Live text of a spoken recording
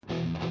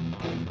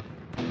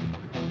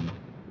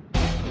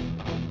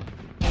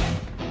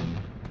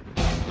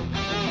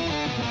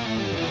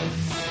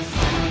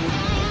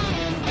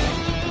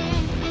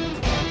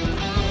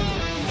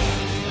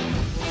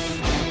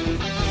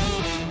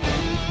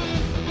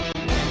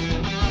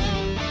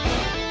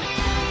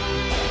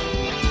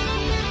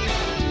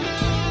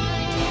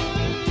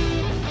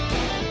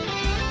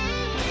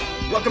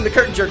Welcome to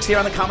Curtain Jerks here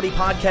on the Comedy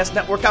Podcast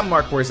Network. I'm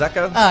Mark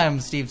Warzeka. I'm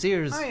Steve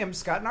Sears. I am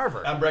Scott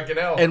Narver. I'm Brett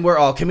Goodell. And we're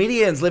all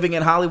comedians living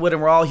in Hollywood,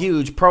 and we're all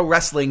huge pro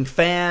wrestling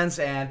fans.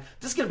 And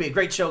this is going to be a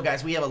great show,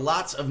 guys. We have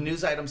lots of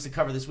news items to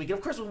cover this week. And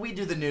of course, when we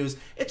do the news,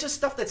 it's just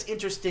stuff that's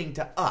interesting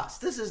to us.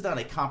 This is not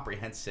a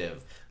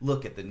comprehensive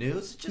look at the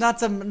news. It's just,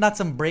 not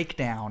some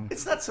breakdown.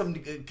 it's not some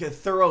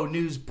thorough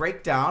news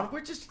breakdown.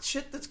 We're just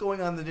shit that's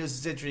going on in the news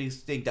that's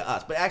interesting to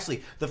us. But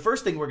actually, the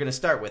first thing we're going to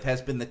start with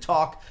has been the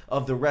talk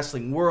of the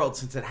wrestling world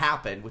since it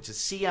happened, which is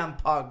CM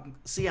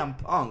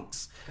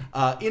Punk's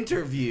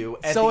interview.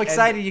 At So the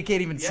excited end. you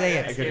can't even say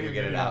I it. couldn't even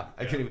get it out.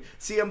 I couldn't even.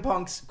 CM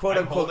Punk's I'm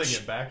quote-unquote holding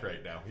it back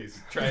right now. He's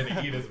trying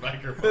to eat his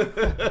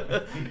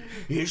microphone.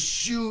 his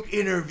shoot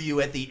interview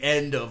at the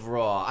end of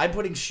Raw. I'm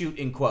putting shoot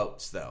in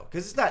quotes, though,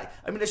 because it's not.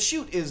 I mean, a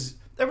shoot is.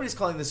 Everybody's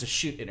calling this a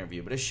shoot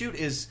interview, but a shoot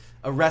is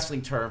a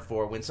wrestling term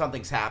for when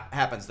something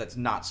happens that's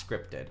not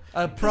scripted.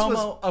 A This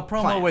was promo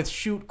planned. with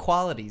shoot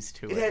qualities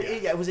to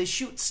it. It was a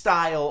shoot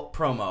style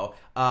promo.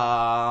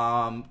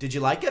 Did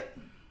you like it?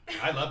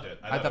 I loved it.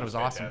 I thought it was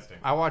awesome. fantastic.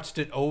 I watched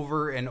it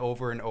over and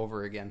over and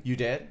over again. You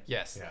did?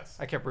 Yes. Yes.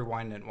 I kept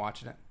rewinding it and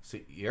watching it. So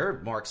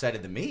you're more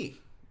excited than me.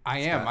 I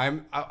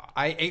am.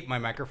 I ate my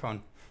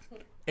microphone.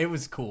 It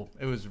was cool.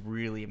 It was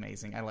really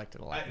amazing. I liked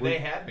it a lot. They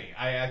had me.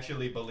 I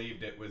actually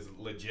believed it was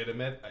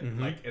legitimate. And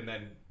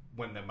then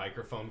when the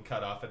microphone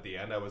cut off at the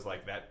end, I was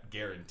like, that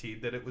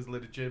guaranteed that it was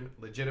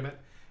legitimate.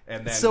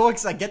 And then So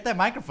excited. Get that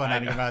microphone out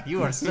of your mouth.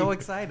 You are so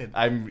excited.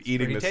 I'm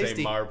eating pretty the tasty.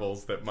 same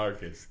marbles that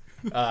Mark is.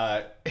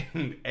 I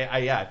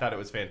thought it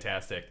was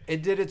fantastic.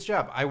 It did its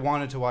job. I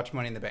wanted to watch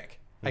Money in the Bank.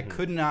 I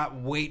could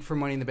not wait for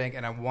Money in the Bank,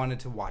 and I wanted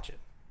to watch it.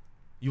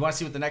 You want to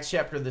see what the next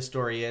chapter of this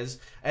story is,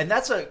 and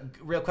that's a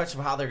real question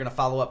of how they're going to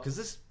follow up, because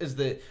this is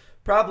the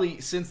probably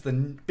since the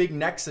big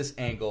Nexus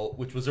angle,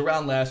 which was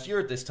around last year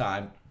at this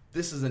time.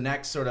 This is the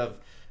next sort of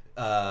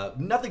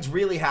nothing's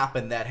really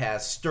happened that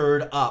has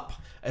stirred up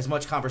as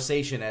much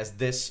conversation as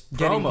this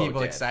Getting promo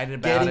people did. excited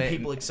about Getting it.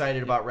 people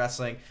excited about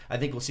wrestling. I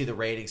think we'll see the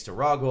ratings to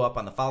Raw go up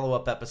on the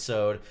follow-up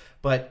episode.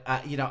 But,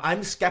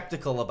 I'm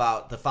skeptical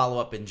about the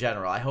follow-up in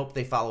general. I hope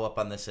they follow up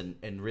on this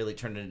and really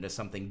turn it into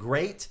something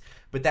great.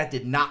 But that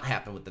did not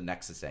happen with the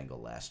Nexus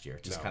angle last year.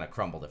 It just kind of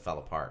crumbled. It fell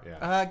apart.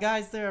 Yeah.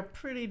 Guys, they're a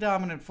pretty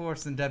dominant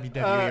force in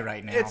WWE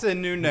right now. It's a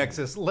new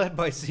Nexus led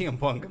by CM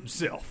Punk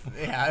himself.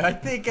 Yeah, I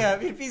think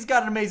if he's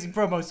got amazing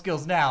promo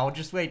skills now,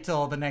 just wait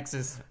till the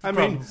Nexus. I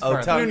mean, promos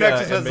further. Otunga new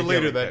Nexus and has a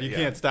leader McGillicuddy, that you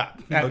can't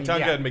stop. I mean, Otunga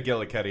yeah. and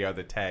McGillicuddy are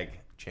the tag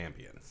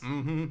champions.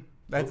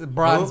 That's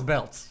bronze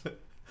belts.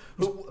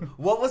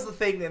 What was the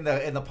thing in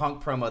the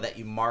Punk promo that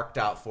you marked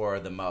out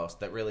for the most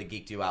that really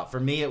geeked you out? For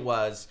me, it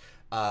was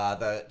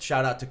the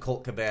shout out to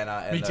Colt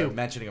Cabana and Me the too.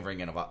 mentioning of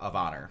Ring of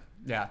Honor.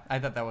 Yeah, I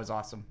thought that was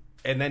awesome.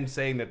 And then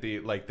saying that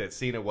that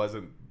Cena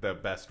wasn't the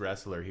best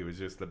wrestler, he was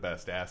just the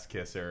best ass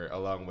kisser,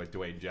 along with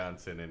Dwayne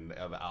Johnson, and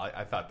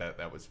I thought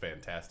that was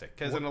fantastic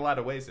because in a lot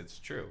of ways it's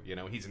true.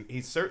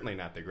 He's certainly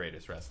not the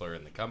greatest wrestler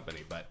in the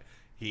company, but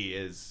he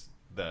is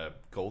the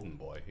golden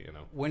boy.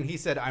 When he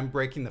said, "I'm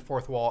breaking the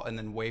fourth wall," and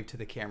then waved to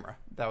the camera,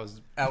 I was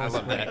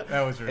love great. that.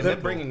 That was really And then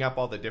cool. bringing up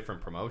all the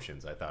different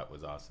promotions, I thought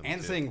was awesome. And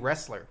too. saying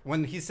wrestler.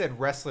 When he said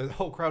wrestler, the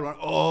whole crowd went,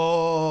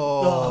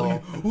 "Oh,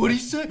 What did he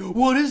say?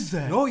 What is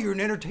that? no, you're an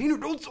entertainer."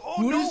 Don't.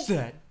 Oh, What no. is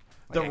that?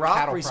 The Like a Rock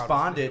cattle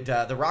responded.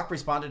 The Rock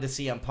responded to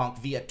CM Punk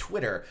via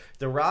Twitter.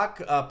 The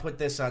Rock put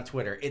this on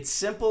Twitter. It's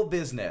simple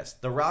business.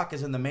 The Rock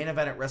is in the main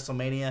event at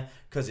WrestleMania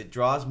because it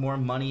draws more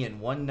money in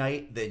one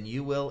night than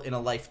you will in a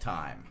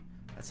lifetime.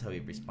 That's how he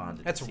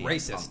responded. That's to CM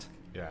racist. Punk.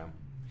 Yeah.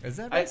 Is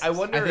that I racist?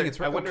 wonder. I think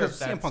it's I wonder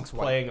because if CM that's Punk's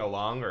white. playing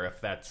along, or if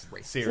that's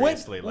When,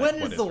 seriously like when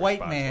what is his the white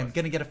response man was.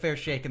 going to get a fair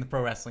shake in the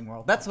pro wrestling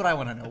world? That's what I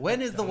want to know.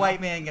 When is the white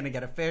man going to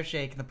get a fair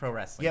shake in the pro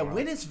wrestling Yeah, world?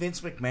 when is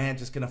Vince McMahon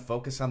just going to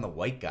focus on the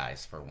white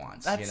guys for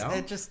once? That's you know?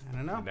 it. Just I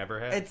don't know. Never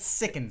had. it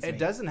sickens me. It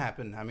doesn't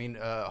happen. I mean,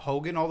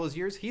 Hogan, all those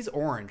years, he's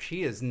orange.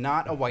 He is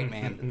not a white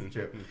man.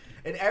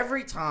 And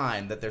every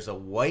time that there's a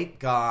white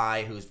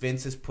guy who's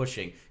Vince is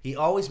pushing, he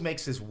always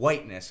makes his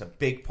whiteness a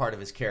big part of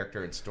his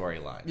character and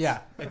storylines. Yeah,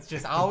 it's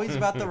just always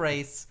about the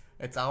race.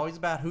 It's always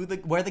about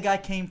where the guy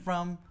came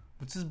from.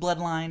 What's his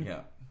bloodline?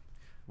 Yeah.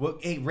 Well,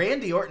 hey,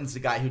 Randy Orton's the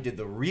guy who did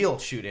the real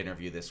shoot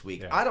interview this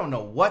week. Yeah. I don't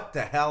know what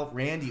the hell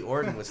Randy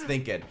Orton was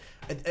thinking.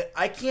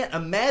 I can't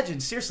imagine,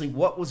 seriously,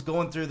 what was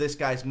going through this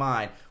guy's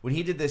mind when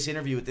he did this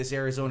interview with this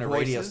Arizona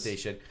radio Voices?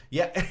 station.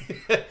 Yeah,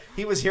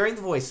 he was hearing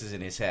the voices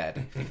in his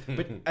head.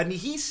 But, I mean,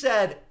 he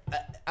said...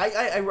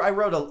 I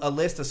wrote a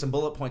list of some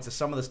bullet points of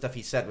some of the stuff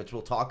he said, which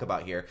we'll talk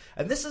about here.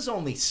 And this is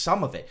only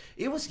some of it.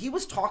 He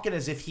was talking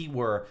as if he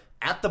were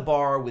at the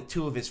bar with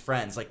two of his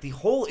friends. Like, the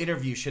whole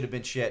interview should have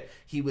been shit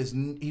he would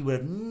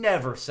have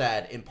never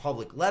said in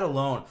public, let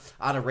alone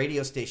on a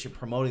radio station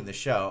promoting the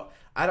show.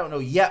 I don't know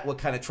yet what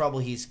kind of trouble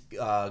he's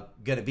going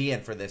to be in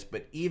for this,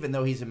 but even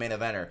though he's a main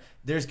eventer,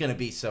 there's going to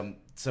be some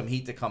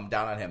heat to come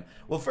down on him.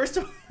 Well, first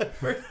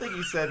thing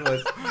he said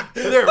was...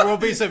 There will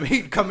be some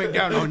heat coming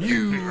down on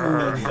you.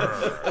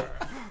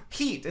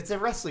 heat. It's a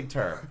wrestling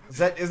term. Is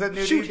that new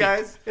to Shoot you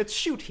guys? heat. It's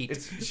shoot heat.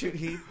 It's shoot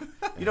heat.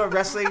 You know,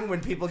 wrestling,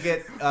 when people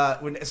get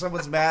when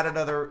someone's mad at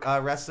another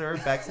wrestler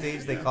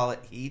backstage, they call it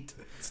heat.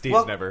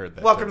 Steve's never heard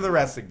that. Welcome to the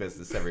wrestling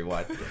business,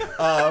 everyone.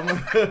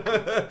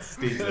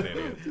 Steve's an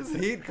idiot. Just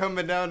heat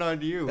coming down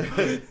on you.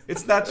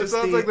 It's not It just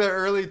sounds like the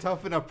early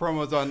Tough Enough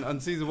promos on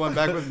season 1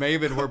 back with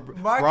Maven, where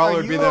Mark, Brawler are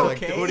would be you there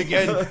okay? like, do it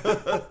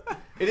again.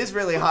 It is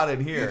really hot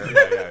in here.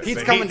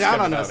 Heat's The coming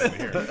down on us. in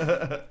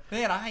here.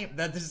 Man,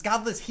 there's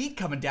got this heat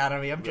coming down on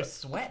me. I'm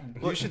just sweating.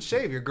 You should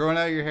shave. You're growing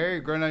out your hair.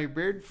 You're growing out your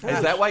beard. Is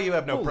that why you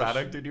have no Foolish.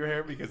 product in your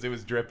hair? Because it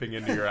was dripping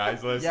into your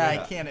eyes last Yeah, I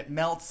night? can't. It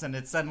melts,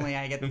 and suddenly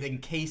I get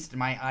encased, and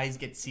my eyes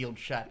get sealed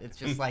shut. It's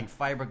just like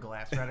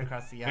fiberglass right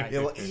across the eyes. Yeah,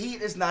 well,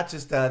 heat is not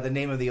just the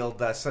name of the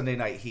old Sunday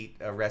Night Heat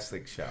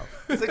wrestling show.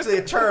 It's actually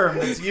a term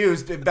that's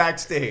used in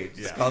backstage.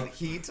 It's Yeah. called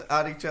heat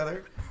on each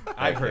other. I've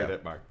Thank heard you.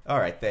 it, Mark. All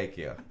right, thank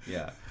you.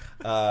 Yeah.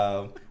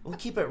 We'll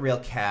keep it real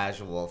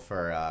casual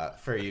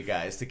for you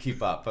guys to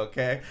keep up,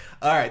 okay?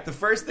 All right, the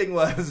first thing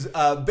was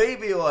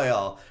baby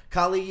oil.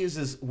 Kali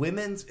uses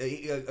women's...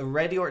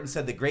 Randy Orton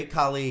said the great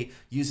Kali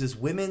uses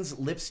women's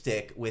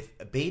lipstick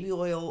with baby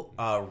oil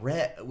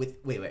red...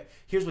 Wait.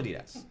 Here's what he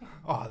does.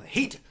 Oh, the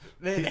heat.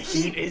 The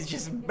heat is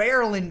just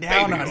barreling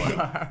down on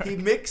me. He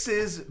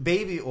mixes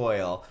baby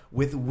oil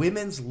with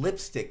women's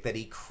lipstick that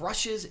he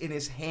crushes in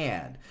his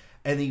hand,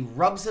 and he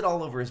rubs it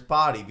all over his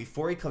body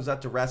before he comes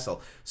out to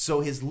wrestle.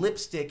 So his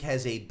lipstick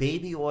has a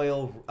baby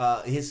oil.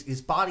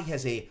 His body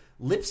has a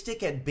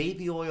lipstick and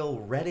baby oil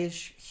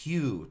reddish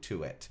hue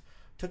to it.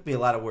 Took me a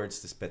lot of words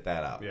to spit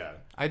that out. Yeah.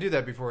 I do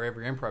that before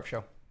every improv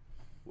show.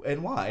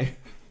 And why?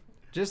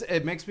 Just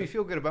it makes me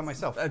feel good about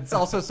myself. It's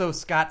also so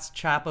Scott's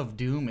chop of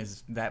doom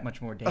is that much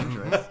more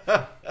dangerous.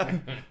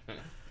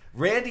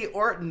 Randy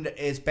Orton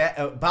is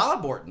bad.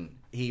 Bob Orton,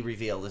 he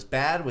revealed, is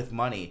bad with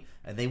money,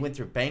 and they went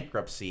through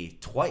bankruptcy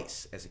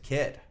twice as a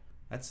kid.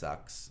 That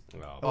sucks.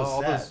 Well,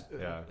 all sad. those,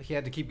 Yeah. He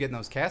had to keep getting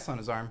those casts on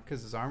his arm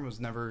because his arm was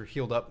never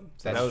healed up.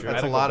 That's That's, true.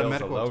 that's a medical lot of bills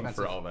medical alone expenses.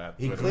 for all that.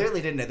 He But-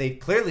 clearly didn't. They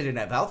clearly didn't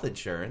have health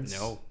insurance.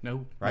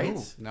 No.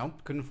 Right? No,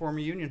 couldn't form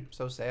a union.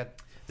 So sad.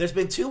 There's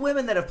been two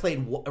women that have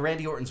played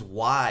Randy Orton's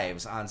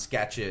wives on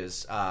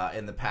sketches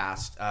in the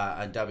past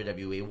on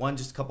WWE. One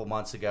just a couple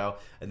months ago,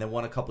 and then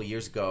one a couple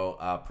years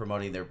ago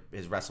promoting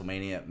his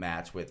WrestleMania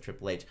match with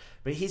Triple H.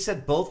 But he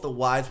said both the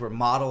wives were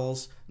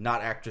models,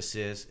 not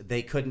actresses.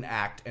 They couldn't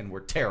act and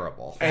were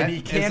terrible. And he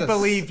That can't is a-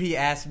 believe he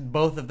asked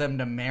both of them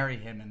to marry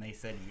him, and they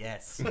said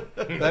yes.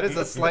 That is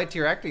a slight to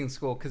your acting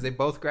school because they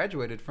both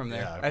graduated from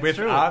there. Yeah. That's With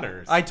true.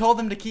 honors. I told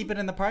them to keep it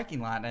in the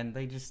parking lot, and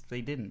they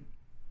didn't.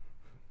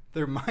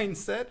 Their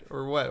mindset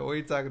or what? What are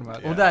you talking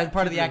about? Well, that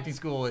part of the acting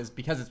school is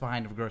because it's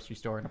behind a grocery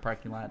store in a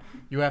parking lot.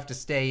 You have to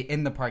stay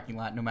in the parking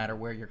lot no matter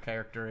where your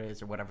character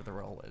is or whatever the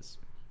role is.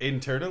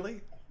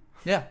 Internally?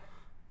 Yeah.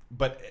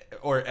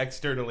 Or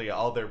externally,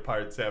 all their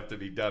parts have to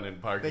be done in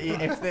parking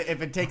lots.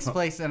 If it takes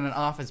place in an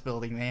office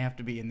building, they have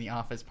to be in the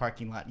office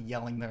parking lot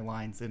yelling their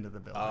lines into the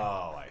building.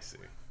 Oh, I see.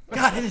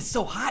 God, it is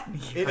so hot in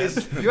here. It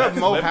is. You have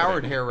Mo limiting.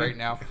 Howard hair right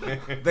now.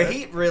 The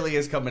heat really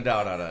is coming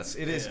down on us.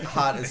 It is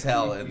hot as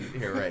hell in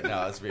here right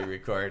now as we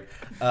record.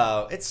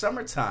 It's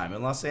summertime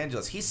in Los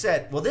Angeles. He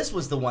said, well, this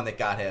was the one that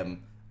got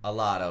him a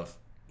lot of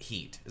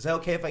heat. Is that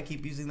okay if I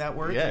keep using that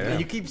word? Yeah.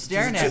 You keep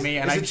staring Is it at too- me,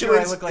 and is I'm it sure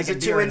too I look like is a it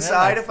deer too in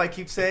inside headlights. if I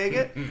keep saying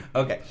it?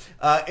 Okay.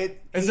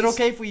 Is it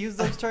okay if we use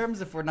those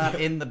terms if we're not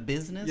in the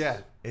business? Yeah.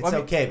 It's Well, I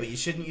mean- okay, but you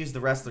shouldn't use the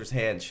wrestler's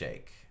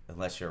handshake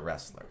unless you're a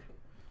wrestler.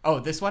 Oh,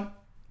 this one?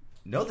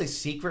 No, the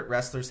secret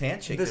wrestler's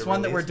handshake. This there one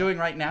really that we're is- doing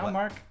right now, What?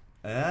 Mark?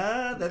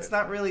 That's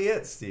not really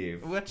it,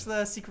 Steve. What's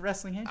the secret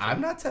wrestling handshake?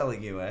 I'm not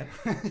telling you it.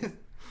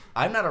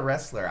 I'm not a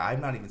wrestler.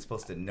 I'm not even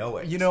supposed to know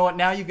it. You know what?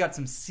 Now you've got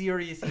some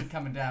serious heat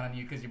coming down on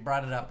you because you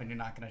brought it up and you're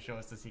not going to show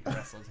us the secret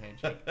wrestler's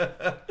handshake.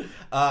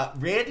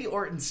 Randy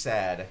Orton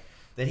said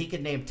that he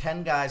could name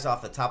 10 guys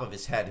off the top of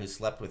his head who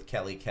slept with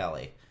Kelly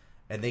Kelly.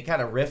 And they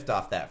kind of riffed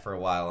off that for a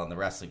while on the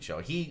wrestling show.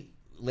 He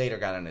later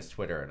got on his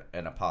Twitter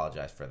and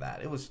apologized for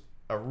that. It was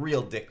a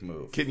real dick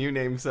move. Can you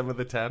name some of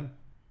the 10?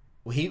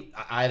 Well,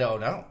 I don't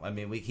know. I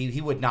mean,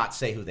 he would not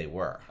say who they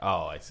were.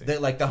 Oh, I see.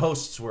 The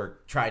hosts were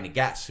trying to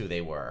guess who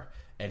they were,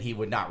 and he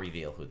would not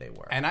reveal who they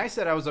were. And I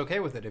said I was okay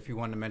with it if you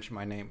wanted to mention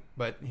my name,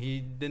 but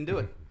he didn't do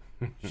it.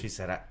 She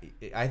said,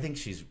 I think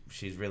she's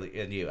really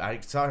into you.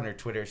 I saw on her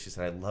Twitter, she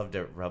said, I'd love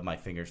to rub my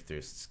fingers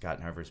through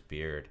Scott Harper's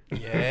beard.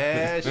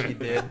 Yeah, she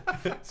did.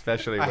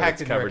 Especially I when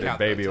hacked it's into her covered in account,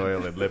 baby though, too.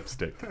 oil and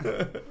lipstick.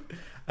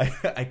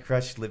 I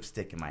crushed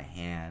lipstick in my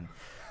hand,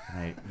 and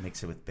I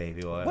mix it with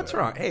baby oil. What's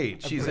wrong? Hey,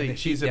 put the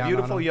she's heat a down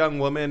beautiful on him. young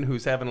woman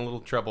who's having a little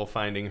trouble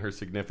finding her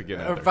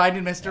significant Or other.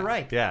 finding Mr.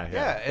 Right. Yeah.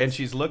 Yeah, And it's-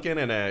 she's looking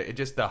in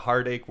just the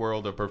heartache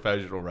world of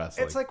professional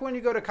wrestling. It's like when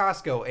you go to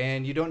Costco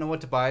and you don't know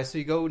what to buy, so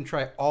you go and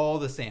try all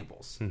the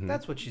samples.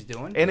 That's what she's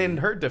doing. and in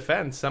her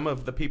defense, some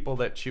of the people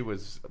that she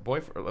was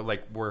were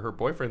her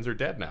boyfriends are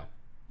dead now.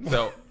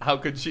 So how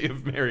could she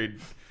have married?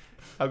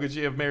 How could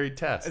she have married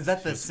Test? Is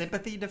that the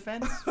sympathy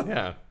defense?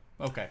 Yeah.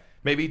 Okay.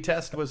 Maybe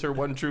Test was her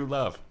one true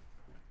love.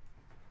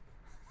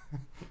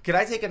 Can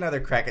I take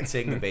another crack at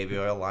saying the baby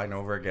oil line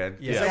over again?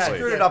 Yeah, I please.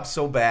 screwed it up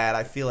so bad.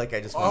 I feel like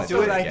I just want to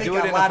Also, do it I again. think Do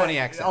it a in a lot funny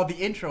of, accent. Oh, the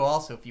intro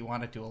also, if you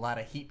wanted to, a lot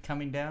of heat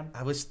coming down.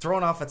 I was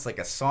thrown off. It's like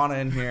a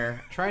sauna in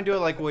here. Try and do it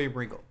like William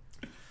Regal.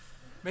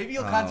 Maybe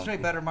you'll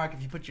concentrate better, Mark,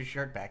 if you put your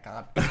shirt back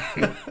on.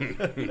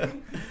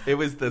 It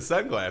was the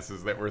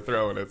sunglasses that were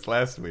throwing us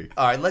last week.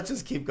 All right, let's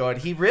just keep going.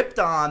 He ripped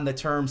on the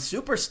term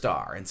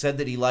superstar and said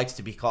that he likes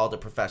to be called a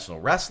professional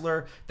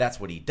wrestler. That's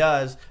what he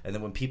does. And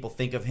then when people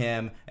think of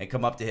him and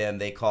come up to him,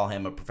 they call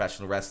him a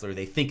professional wrestler.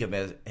 They think of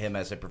him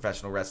as a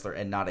professional wrestler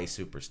and not a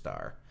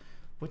superstar,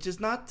 which is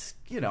not,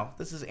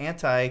 this is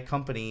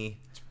anti-company.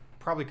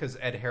 Probably because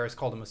Ed Harris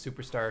called him a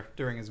superstar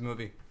during his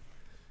movie.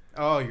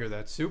 Oh, you're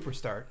that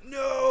superstar.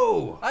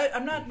 No!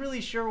 I'm not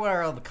really sure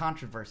where all the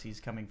controversy is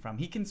coming from.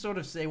 He can sort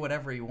of say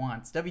whatever he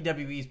wants.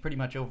 WWE is pretty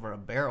much over a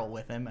barrel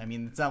with him. I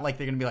mean, it's not like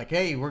they're going to be like,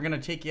 hey, we're going to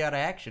take you out of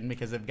action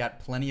because they've got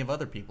plenty of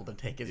other people to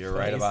take his You're place.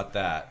 right about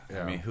that.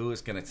 Yeah. I mean,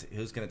 who's gonna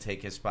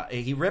take his spot?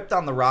 He ripped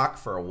on The Rock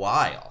for a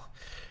while.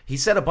 He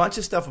said a bunch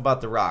of stuff about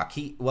The Rock.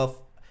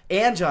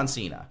 And John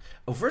Cena.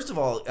 Well, first of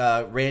all,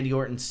 Randy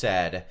Orton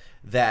said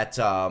that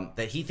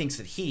he thinks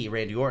that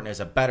Randy Orton, is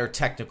a better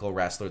technical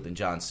wrestler than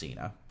John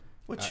Cena.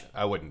 Which,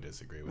 I wouldn't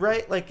disagree with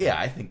right? Like, yeah,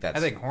 I think that's.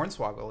 I think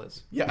Hornswoggle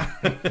is. Yeah,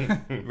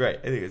 right.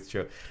 I think it's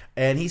true.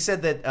 And he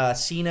said that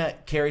Cena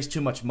carries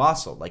too much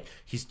muscle. Like,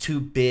 he's too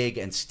big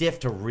and stiff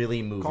to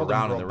really move Called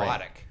around him in the ring.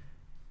 robotic.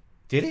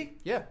 Did he?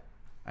 Yeah.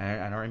 I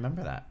don't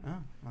remember that. Oh,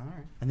 all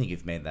right. I think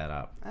you've made that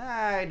up.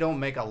 I don't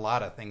make a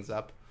lot of things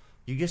up.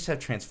 You just have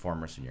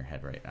Transformers in your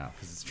head right now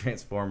because it's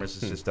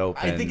Transformers is just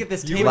open. I think at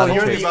this You table, told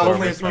you're me the about only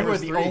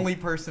Transformers 3.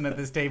 person at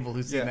this table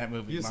who's seen that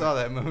movie. You Mark. saw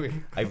that movie.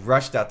 I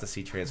rushed out to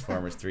see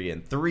Transformers 3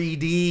 in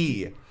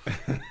 3D.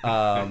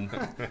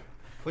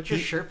 Put your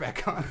shirt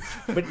back on.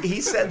 But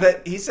he said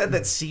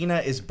that Cena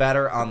is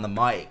better on the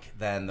mic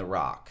than The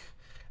Rock.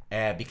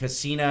 Because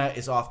Cena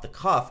is off the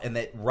cuff, and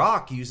that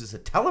Rock uses a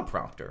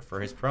teleprompter for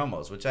his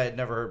promos, which I had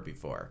never heard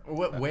before.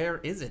 Where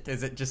is it?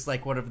 Is it just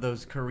like one of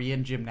those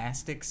Korean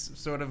gymnastics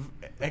sort of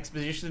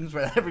expositions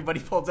where everybody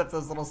pulls up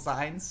those little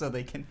signs so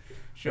they can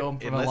show them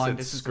from a Unless long it's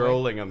distance away?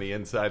 scrolling on the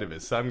inside of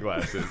his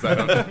sunglasses. I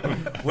don't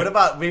know. What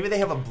about maybe they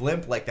have a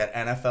blimp like that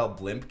NFL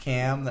blimp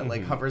cam that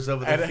like hovers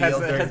over the And it has,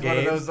 field it during has one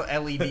of games? those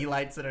LED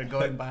lights that are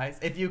going by.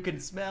 If you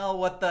can smell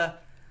what the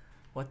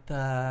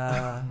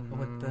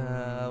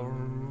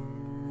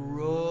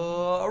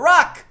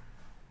Rock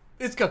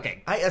is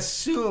cooking. I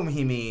assume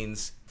he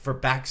means for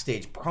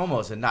backstage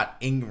promos and not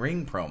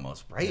in-ring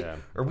promos, right? Yeah.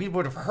 Or we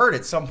would have heard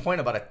at some point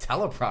about a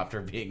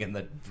teleprompter being in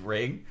the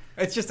ring.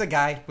 It's just a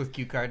guy with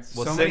cue cards.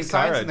 Well, Well, so many Sin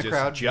signs Cara in the just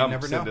crowd, you never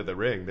jumps know. into the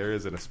ring. There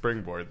isn't a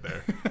springboard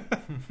there.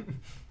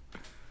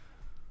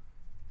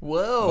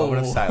 Whoa!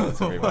 Moment of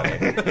silence, everybody.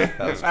 That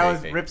was That was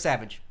creepy. Rip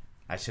Savage.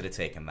 I should have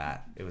taken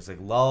that. It was like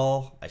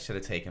lull. I should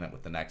have taken it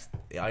with the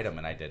item,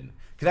 and I didn't.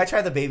 Can I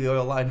try the baby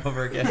oil line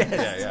over again?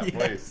 Yeah, Yes.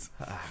 please.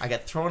 I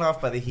got thrown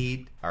off by the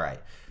heat. All right.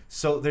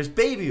 So there's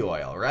baby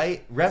oil,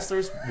 right?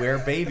 Wrestlers wear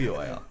baby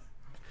oil.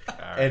 All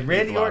right, And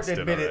Randy we've lost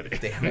Orton it admitted.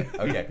 already. Damn it.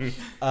 Okay.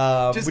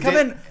 Just we come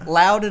did- in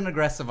loud and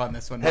aggressive on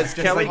this one. Has Just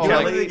Kelly like,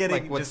 Kelly- really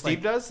getting Like what just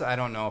Steve does? I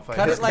don't know if I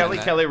Cut has it like- Kelly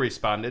that. Kelly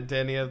responded to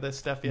any of this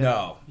stuff yet?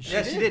 No.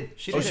 Yeah, she did.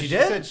 She Oh, did. she She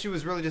did? said she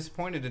was really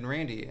disappointed in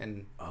Randy,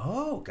 and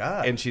Oh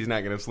God. And she's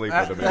not going to sleep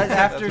Uh, with him.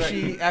 after That's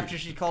right. after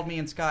she called me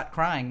and Scott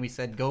crying, we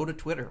said go to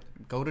Twitter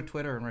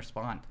and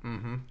respond.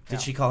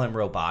 Did she call him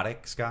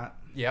robotic, Scott?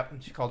 yep,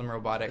 she called him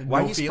robotic. Why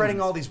No are you spreading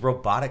feelings. all these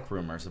robotic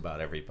rumors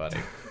about everybody?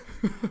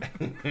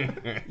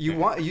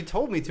 You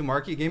told me to,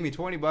 Mark. You gave me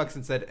 $20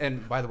 and said,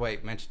 and by the way,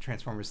 mention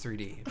Transformers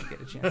 3D if you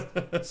get a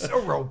chance.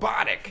 So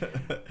robotic.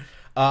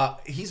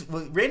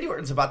 Randy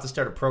Orton's about to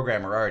start a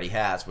program, or already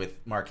has, with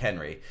Mark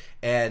Henry,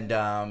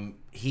 and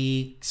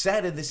he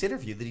said in this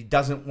interview that he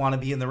doesn't want to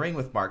be in the ring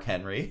with Mark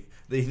Henry,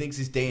 that he thinks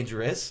he's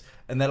dangerous,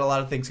 and that a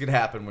lot of things could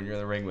happen when you're in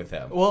the ring with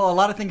him. Well, a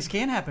lot of things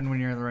can happen when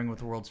you're in the ring with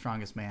the world's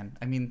strongest man.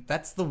 I mean,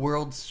 that's the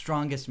world's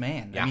strongest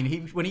man. Yeah. I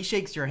mean, when he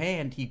shakes your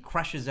hand, he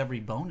crushes every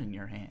bone in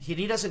your hand.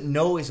 He doesn't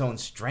know his own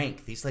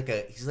strength. He's like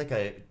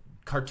a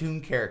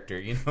cartoon character,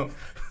 you know.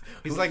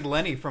 He's like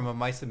Lenny from A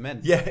Mice and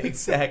Men. Yeah,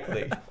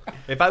 exactly.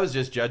 If I was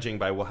just judging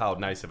by how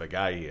nice of a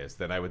guy he is,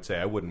 then I would say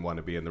I wouldn't want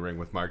to be in the ring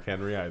with Mark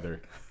Henry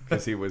either,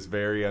 because he was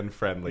very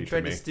unfriendly He to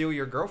tried me. to steal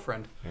your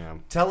girlfriend. Yeah.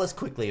 Tell us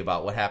quickly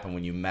about what happened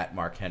when you met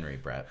Mark Henry,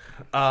 Brett.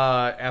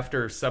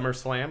 After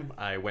SummerSlam,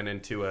 I went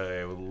into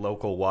a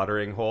local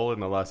watering hole in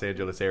the Los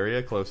Angeles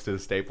area, close to the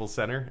Staples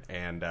Center,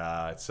 and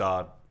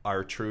saw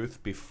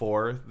R-Truth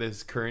before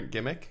this current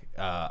gimmick,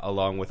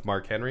 along with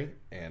Mark Henry,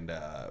 and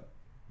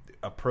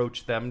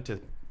approached them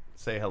to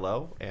say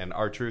hello. And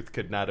R-Truth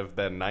could not have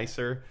been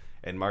nicer,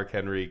 and Mark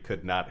Henry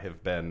could not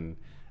have been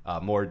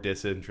more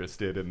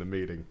disinterested in the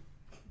meeting.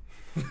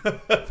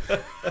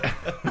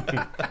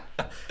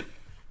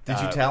 Did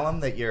you tell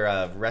him that you're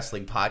a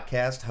wrestling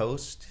podcast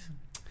host?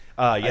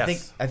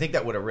 Yes. I think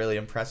that would have really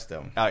impressed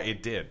him.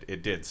 It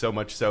did. So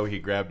much so, he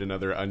grabbed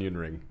another onion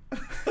ring.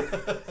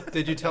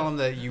 Did you tell him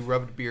that you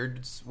rubbed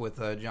beards with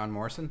John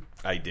Morrison?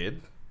 I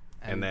did.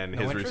 And then no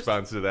his interest?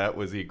 response to that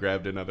was he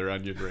grabbed another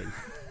onion ring.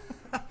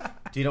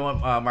 Do you know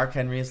what Mark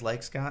Henry is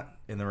like, Scott,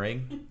 in the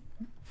ring?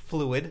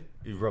 Fluid.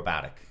 He's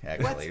robotic,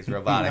 actually. He's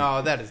robotic.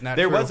 No, that is not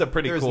There true. was a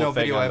pretty There's cool no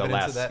thing video on the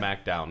evidence last of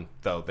that. SmackDown,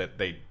 though, that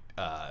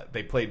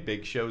they played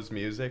Big Show's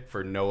music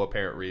for no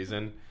apparent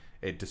reason.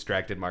 It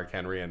distracted Mark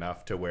Henry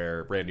enough to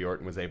where Randy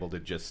Orton was able to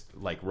just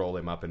like roll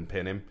him up and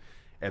pin him.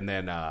 And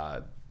then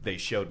they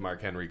showed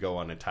Mark Henry go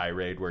on a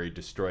tirade where he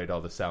destroyed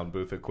all the sound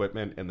booth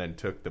equipment and then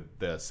took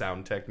the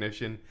sound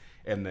technician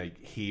and they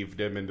heaved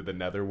him into the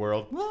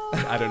netherworld.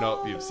 I don't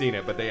know if you've seen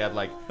it, but they had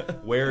like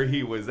where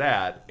he was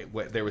at,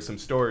 there was some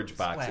storage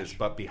boxes, Slash.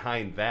 but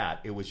behind that,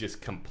 it was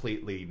just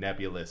completely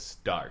nebulous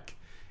dark.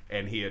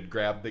 And he had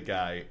grabbed the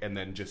guy and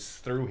then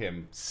just threw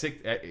him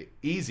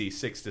easy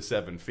 6 to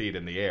 7 feet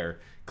in the air,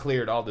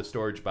 cleared all the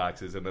storage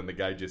boxes, and then the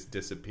guy just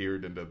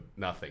disappeared into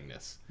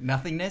nothingness.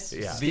 Nothingness.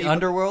 Yeah. The Steve-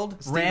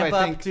 underworld. Steve, Ramp I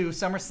up think- to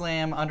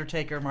SummerSlam.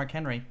 Undertaker. Mark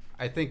Henry.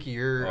 I think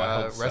your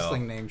I hope so.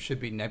 wrestling name should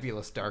be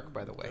Nebulous Dark,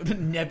 by the way.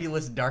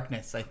 Nebulous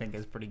Darkness. I think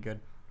is pretty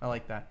good. I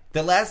like that.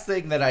 The last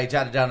thing that I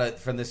jotted down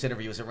from this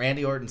interview was that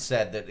Randy Orton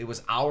said that it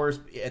was hours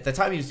at the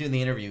time he was doing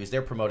the interview. He was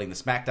there promoting the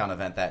SmackDown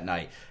event that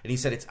night, and he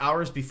said it's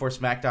hours before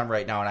SmackDown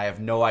right now, and I have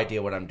no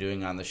idea what I'm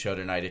doing on the show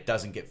tonight. It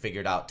doesn't get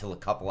figured out till a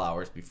couple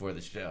hours before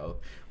the show,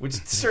 which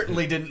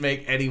certainly didn't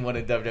make anyone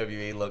in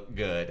WWE look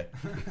good.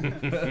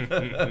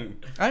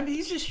 I mean,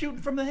 he's just shooting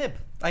from the hip.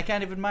 I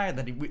kind of admire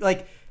that.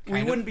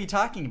 We wouldn't be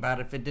talking about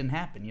it if it didn't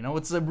happen. You know,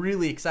 it's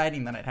really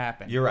exciting that it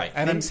happened. You're right.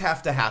 And Things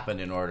have to happen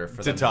in order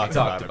for them talk to be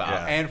talked about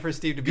about. it, yeah. And for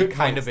Steve to be Good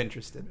kind points. of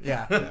interested.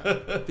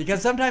 Yeah.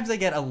 Because sometimes I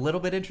get a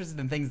little bit interested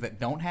in things that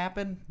don't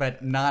happen,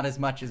 but not as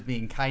much as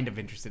being kind of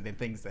interested in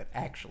things that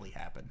actually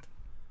happened.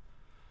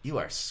 You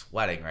are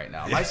sweating right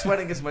now. Am I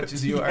sweating as much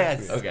as you are?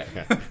 Yes. Okay.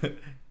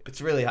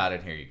 It's really hot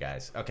in here, you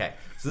guys. Okay.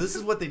 So this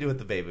is what they do with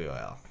the baby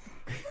oil.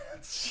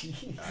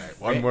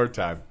 One more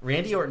time.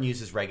 Randy Orton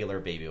uses regular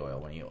baby oil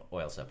when he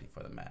oils up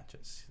before the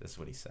matches. That's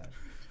what he said.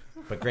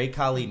 But Great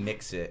Khali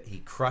he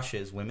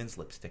crushes women's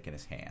lipstick in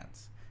his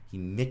hands. He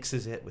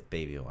mixes it with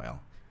baby oil.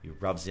 He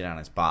rubs it on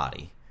his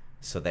body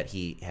so that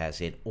he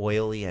has an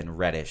oily and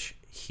reddish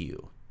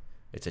hue.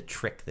 It's a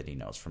trick that he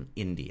knows from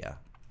India.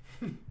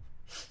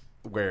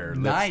 Where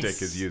Nice.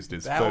 lipstick is used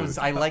as that food.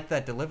 I like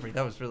that delivery.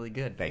 That was really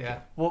good. Thank Yeah.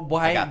 you. Well,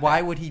 I got why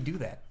that. would he do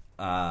that?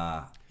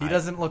 He I-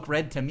 doesn't look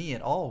red to me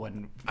at all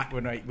when I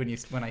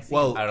see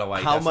Well, him. I don't know why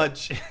he how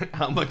does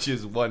how much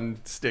is one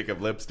stick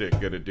of lipstick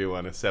going to do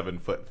on a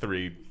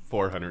 7'3",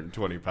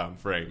 420-pound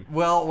frame?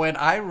 Well, when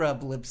I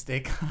rub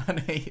lipstick on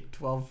a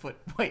 12-foot...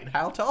 Wait,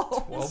 how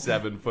tall?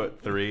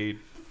 7'3",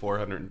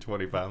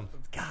 420 pounds.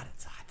 God,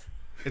 it's hot.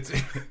 It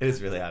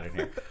is really hot in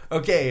here.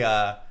 Okay,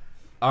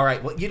 all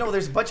right. Well,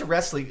 there's a bunch of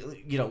wrestling,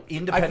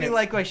 independent... I feel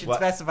like I should What?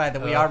 specify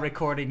that we are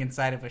recording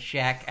inside of a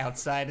shack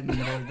outside in the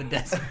middle of the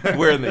desert.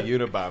 We're in the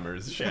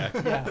Unabombers shack.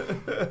 Yeah.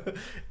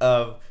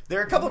 There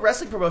are a couple of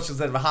wrestling promotions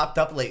that have hopped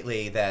up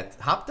lately that...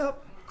 Hopped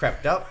up?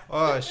 Crept up?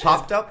 Oh, shit.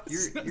 Popped up? You're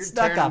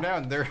Snuck tearing up.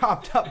 them down. They're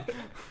hopped up.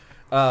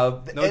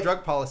 No No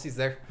drug policies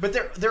there. But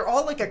they're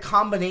all like a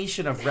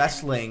combination of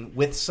wrestling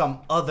with some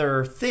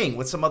other thing,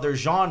 with some other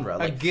genre. A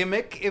Like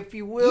gimmick, if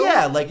you will.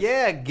 Yeah, like-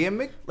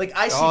 gimmick. like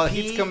Oh, ICP,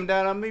 he's coming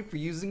down on me for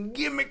using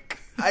gimmick.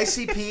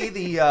 ICP,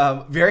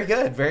 the very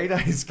good, very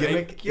nice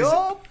gimmick Thank you.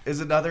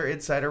 is another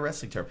insider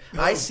wrestling term.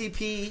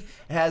 ICP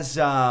has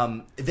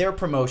their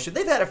promotion.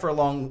 They've had it for a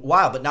long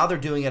while, but now they're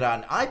doing it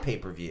on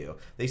iPay-per-view.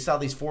 They sell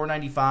these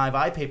 $4.95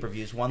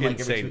 iPay-per-views, one like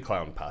every Insane two.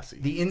 clown posse.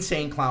 The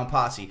Insane Clown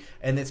Posse,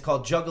 and it's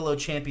called Juggalo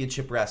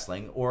Championship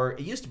Wrestling, or it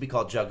used to be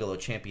called Juggalo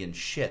Champion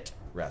Shit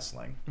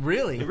Wrestling.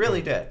 Really? It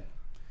really did.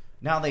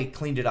 Now they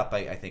cleaned it up,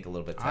 I think, a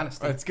little bit.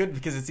 Honestly. Well, it's good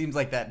because it seems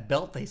like that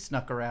belt they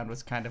snuck around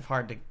was kind of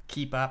hard to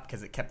keep up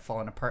because it kept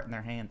falling apart in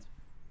their hands.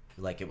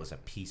 Like it was a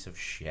piece of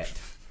shit.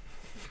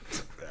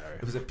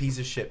 It was a piece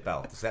of shit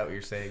belt. Is that what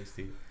you're saying,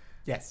 Steve?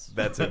 Yes.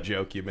 That's a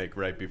joke you make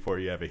right before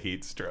you have a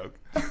heat stroke.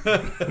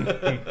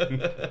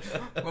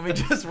 Let me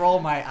just roll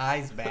my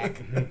eyes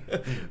back.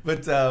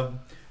 But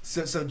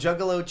so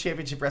Juggalo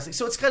Championship Wrestling.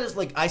 So it's kind of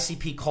like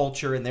ICP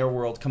culture in their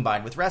world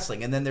combined with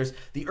wrestling. And then there's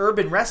the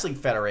Urban Wrestling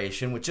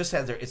Federation, which just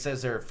has it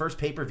says their first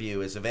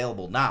pay-per-view is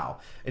available now.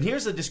 And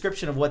here's the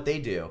description of what they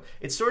do.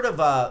 It's sort of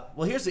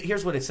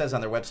here's what it says on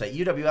their website.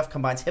 UWF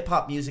combines hip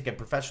hop music and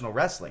professional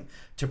wrestling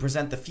to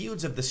present the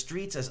feuds of the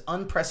streets as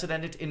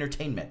unprecedented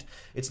entertainment.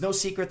 It's no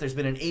secret there's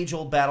been an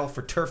age-old battle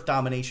for turf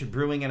domination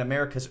brewing in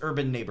America's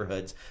urban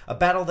neighborhoods, a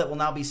battle that will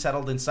now be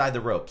settled inside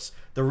the ropes.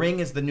 The ring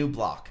is the new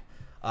block.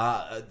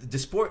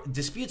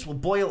 Disputes will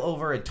boil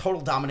over and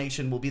total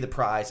domination will be the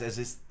prize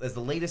as the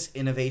latest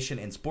innovation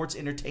in sports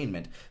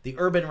entertainment. The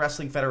Urban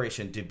Wrestling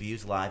Federation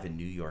debuts live in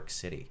New York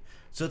City.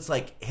 So it's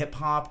like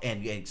hip-hop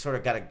and sort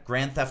of got a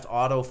Grand Theft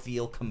Auto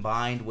feel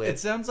combined with... It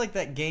sounds like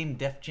that game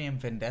Def Jam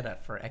Vendetta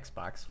for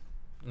Xbox,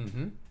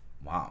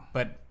 Wow.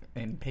 but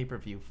in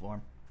pay-per-view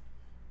form.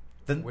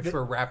 Which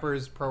were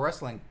rappers pro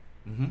wrestling.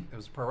 Mm-hmm. It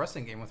was a pro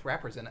wrestling game with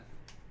rappers in it.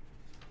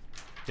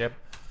 Yep.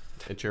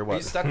 It's your Are you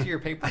what? stuck to your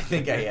paper? I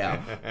think I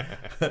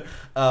am.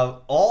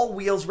 All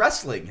Wheels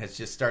Wrestling has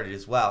just started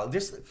as well.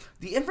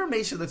 The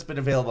information that's been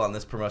available on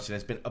this promotion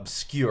has been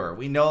obscure.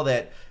 We know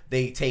that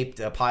they taped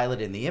a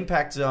pilot in the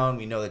Impact Zone.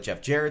 We know that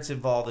Jeff Jarrett's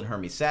involved and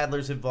Hermie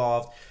Sadler's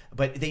involved.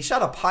 But they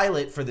shot a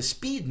pilot for the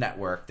Speed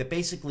Network that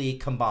basically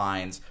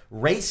combines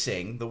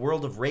racing, the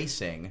world of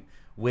racing,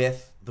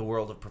 with the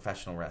world of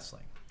professional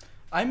wrestling.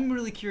 I'm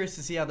really curious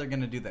to see how they're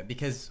going to do that,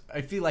 because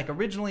I feel like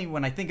originally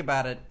when I think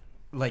about it,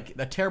 like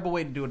a terrible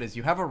way to do it is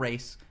you have a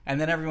race and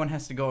then everyone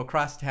has to go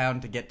across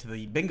town to get to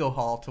the bingo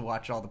hall to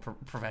watch all the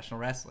professional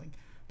wrestling.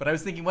 But I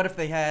was thinking, what if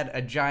they had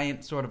a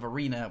giant sort of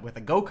arena with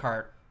a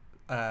go-kart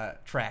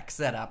track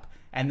set up,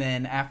 and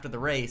then after the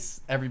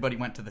race, everybody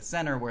went to the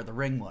center where the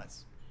ring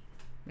was,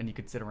 and you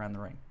could sit around the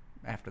ring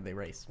after they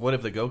race. What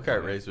if the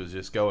go-kart race was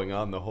just going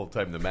on the whole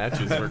time the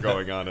matches were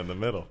going on in the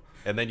middle?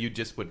 And then you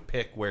just would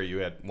pick where you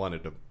had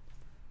wanted to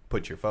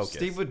put your focus.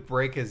 Steve would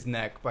break his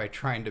neck by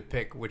trying to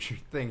pick which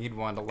thing he'd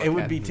want to look at. It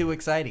would be too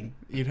exciting.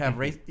 You'd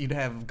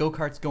have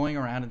go-karts going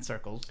around in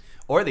circles.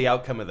 Or the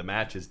outcome of the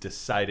match is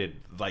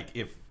decided, like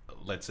if,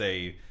 let's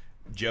say,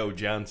 Joe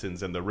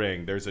Johnson's in the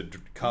ring, there's a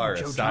car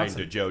Joe assigned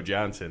Johnson. to Joe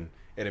Johnson.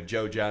 And if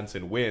Joe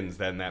Johnson wins,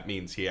 then that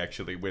means he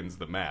actually wins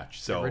the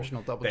match. So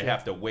Original double they J.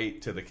 have to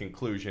wait to the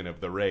conclusion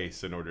of the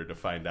race in order to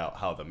find out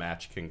how the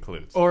match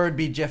concludes. Or it'd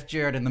be Jeff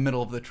Jarrett in the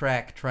middle of the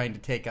track trying to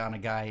take on a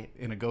guy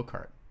in a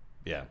go-kart.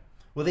 Yeah.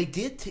 Well, they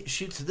did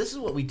shoot. So this is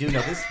what we do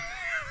know.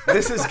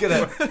 This is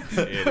gonna.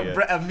 Idiot.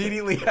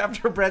 Immediately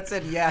after Brett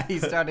said yeah, he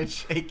started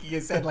shaking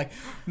his head like,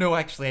 no,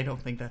 actually, I don't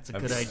think that's a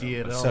good idea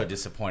at I'm all. so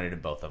disappointed in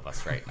both of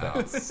us right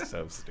now.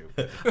 So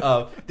stupid.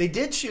 They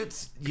did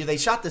shoot. They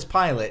shot this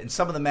pilot, and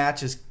some of the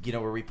matches,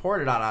 were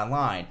reported on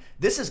online.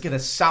 This is going to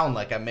sound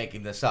like I'm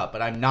making this up,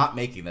 but I'm not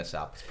making this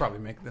up. He's probably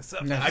making this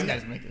up. No, this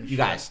guy's making You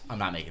guys, I'm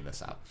not making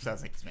this up.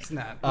 sounds like he's It's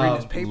making. not reading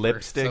his paper,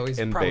 lipstick so he's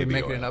and probably baby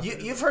making oil. it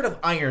up. You've heard of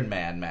Iron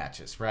Man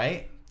matches,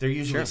 right? They're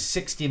usually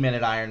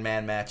 60-minute Iron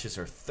Man matches,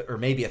 or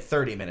maybe a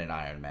 30-minute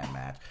Iron Man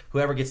match.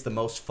 Whoever gets the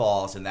most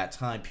falls in that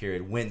time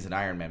period wins an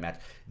Iron Man match.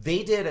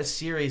 They did a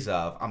series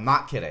of, I'm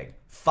not kidding,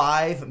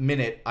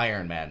 5-minute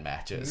Iron Man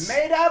matches.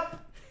 Made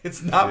up.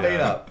 It's not made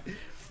up.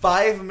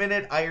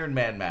 5-minute Iron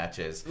Man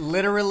matches.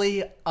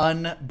 Literally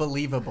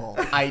unbelievable.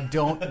 I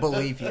don't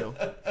believe you.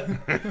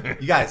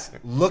 You guys,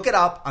 look it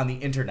up on the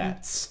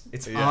internets.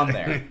 It's on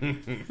there.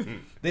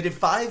 They did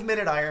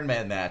 5-minute Iron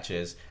Man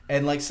matches,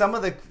 and like some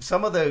of the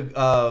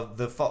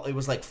it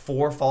was like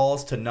 4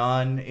 falls to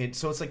none.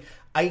 So it's like,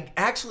 I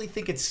actually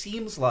think it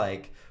seems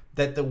like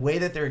that the way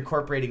that they're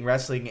incorporating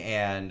wrestling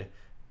and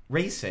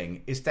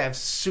racing is to have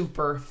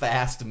super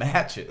fast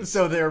matches.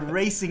 So they're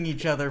racing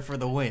each other for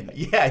the win.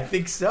 Yeah, I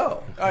think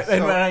so.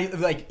 And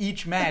when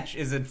each match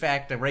is in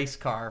fact a race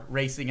car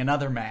racing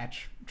another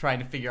match, trying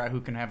to figure out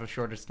who can have the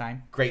shortest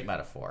time. Great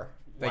metaphor.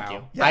 Thank Wow.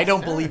 you. Yes. I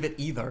don't believe it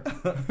either.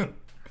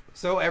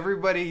 So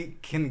everybody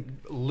can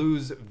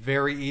lose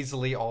very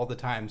easily all the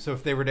time. So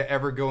if they were to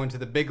ever go into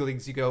the big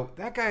leagues, you go,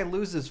 that guy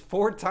loses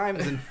 4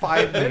 times in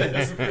 5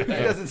 minutes. He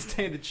doesn't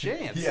stand a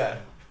chance. Yeah.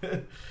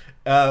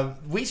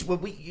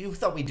 You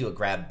thought we'd do a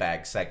grab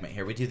bag segment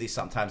here. We do these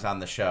sometimes on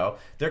the show.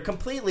 They're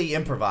completely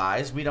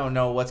improvised. We don't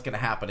know what's going to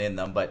happen in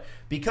them, but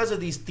because of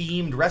these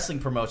themed wrestling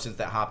promotions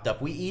that hopped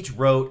up, we each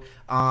wrote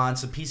on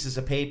some pieces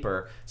of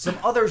paper some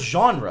other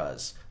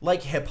genres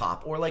like hip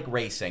hop or like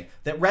racing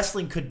that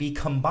wrestling could be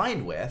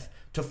combined with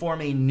to form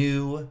a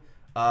new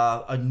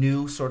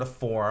sort of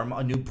form,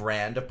 a new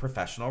brand of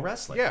professional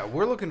wrestling. Yeah,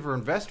 we're looking for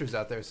investors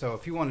out there. So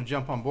if you want to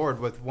jump on board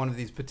with one of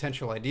these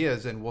potential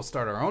ideas, and we'll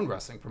start our own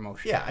wrestling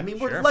promotion. Yeah, I mean,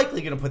 we're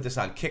likely going to put this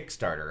on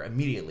Kickstarter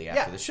immediately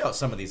after the show,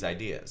 some of these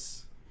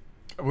ideas.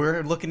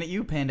 We're looking at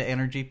you, Panda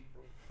Energy.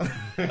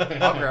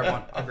 I'll grab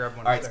one.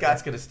 All right,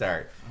 Scott's going to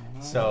start.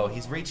 So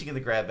he's reaching in the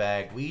grab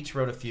bag. We each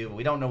wrote a few.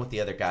 We don't know what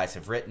the other guys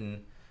have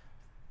written.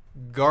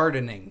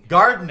 Gardening.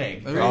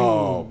 Gardening.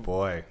 Oh,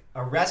 boy.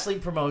 A wrestling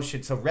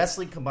promotion. So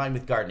wrestling combined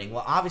with gardening.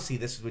 Well, obviously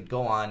this would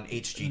go on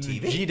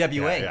HGTV.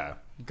 GWA. Yeah.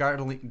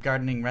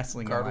 Gardening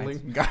Wrestling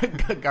Gargling?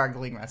 Alliance.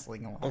 Gargling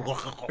Wrestling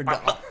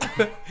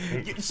Alliance.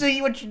 So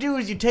what you do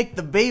is you take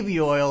the baby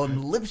oil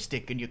and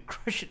lipstick and you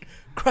crush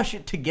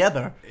it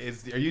together.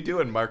 Are you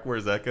doing Mark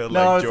Warzeka No,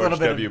 like it's a George little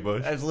bit W. of,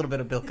 Bush? It was a little bit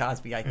of Bill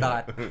Cosby, I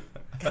thought.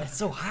 God, it's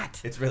so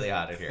hot. It's really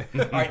hot in here.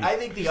 All right, I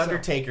think The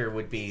Undertaker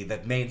would be the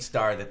main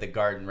star that the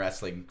Garden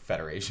Wrestling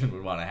Federation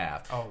would want to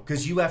have. Oh.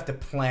 Because you have to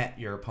plant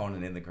your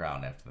opponent in the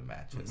ground after the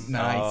matches.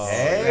 Nice. Oh,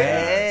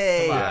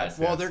 Hey! Come on. yes.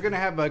 Well, they're going to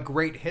have a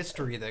great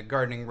history, the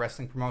gardening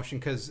wrestling promotion,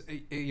 because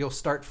you'll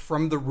start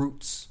from the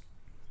roots.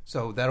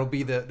 So that'll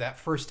be that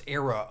first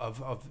era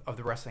of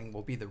the wrestling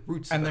will be the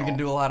roots. And of they're it going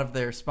to all. do a lot of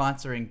their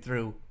sponsoring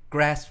through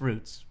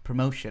grassroots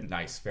promotion.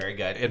 Nice, very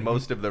good. And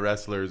most of the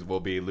wrestlers will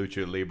be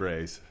lucha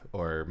libres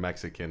or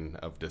Mexican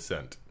of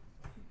descent.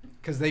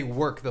 Because they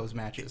work those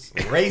matches.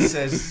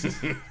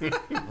 Racist.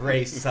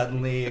 Race.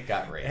 Suddenly it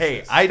got racist.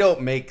 Hey, I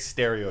don't make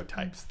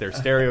stereotypes. They're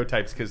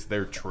stereotypes because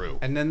they're true.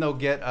 And then they'll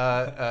get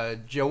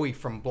Joey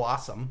from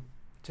Blossom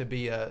to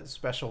be a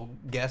special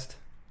guest.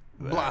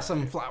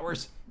 Blossom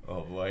Flowers.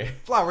 Oh boy.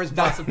 Flowers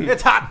blossom.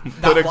 It's hot.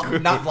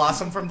 Not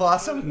Blossom from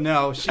Blossom?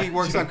 No, she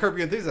works on Curb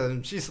Your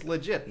Enthusiasm. She's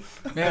legit.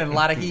 Man, a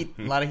lot of heat.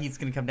 A lot of heat's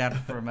going to come down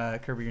from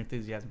Curb Your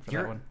Enthusiasm for that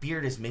Your one.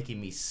 beard is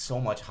making me so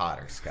much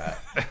hotter, Scott.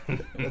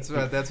 That's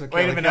what Wait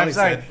Kelly a minute, Kelly I'm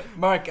sorry. said.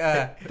 Mark,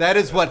 That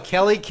is what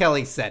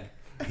Kelly said.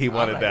 He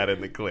wanted Alright. that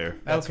in the clear.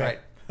 That's okay. right.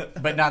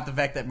 But not the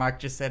fact that Mark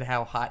just said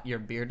how hot your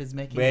beard is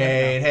making.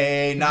 Wait,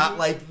 hey, not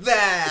like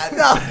that.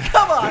 No,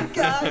 come on,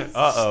 guys.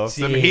 Uh-oh,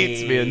 some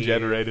heat's being Steve.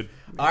 generated.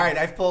 All right,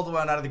 I've pulled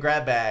one out of the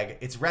grab bag.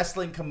 It's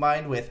wrestling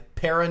combined with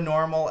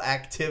paranormal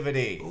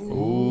activity.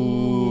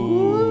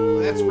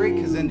 Ooh, that's great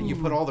because then you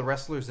put all the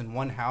wrestlers in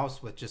one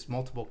house with just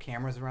multiple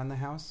cameras around the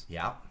house.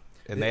 Yeah.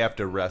 And they have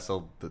to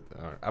wrestle.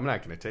 I'm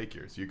not going to take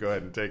yours. You go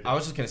ahead and take it. I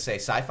was just going to say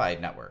Sci-Fi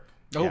Network.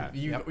 Oh, Yeah.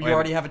 you Yep.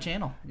 already have a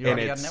channel. You and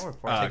already got a it's network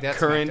for it. Take that,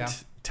 current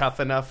SmackDown. tough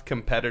enough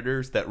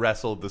competitors that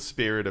wrestled the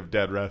spirit of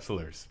dead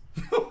wrestlers.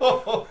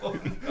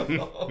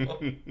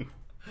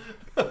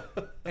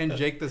 And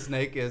Jake the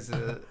Snake is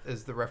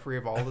the referee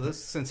of all of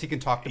this since he can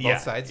talk to both Yeah,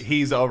 sides.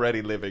 he's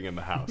already living in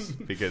the house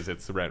because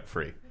it's rent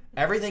free.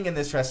 Everything in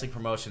this wrestling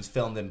promotion is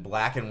filmed in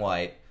black and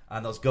white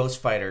on those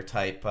Ghost Fighter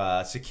type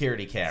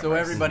security cameras. So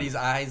everybody's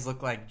eyes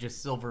look like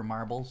just silver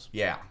marbles.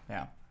 Yeah.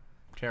 Yeah.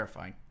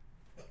 Terrifying.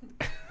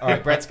 All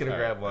right, Brett's going to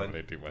All right, grab one. I'm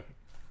gonna do one.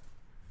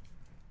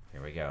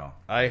 Here we go.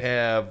 I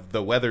have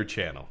the Weather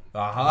Channel.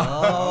 Uh-huh.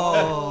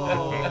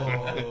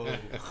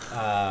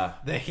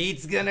 The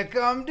heat's gonna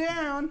come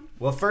down.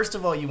 Well, first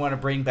of all, you want to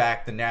bring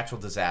back the natural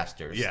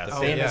disasters. Yes. The Oh,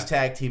 famous yeah.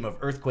 tag team of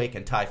Earthquake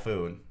and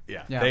Typhoon.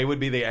 Yeah. Yeah. They would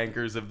be the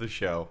anchors of the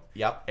show.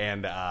 Yep.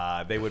 And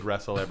they would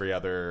wrestle every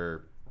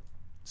other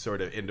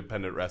sort of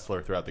independent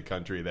wrestler throughout the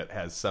country that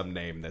has some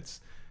name that's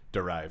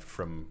derived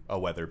from a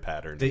weather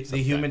pattern. The of some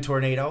Human kind.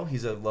 Tornado.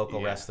 He's a local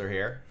Yeah. wrestler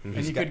here. And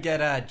He's you got- could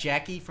get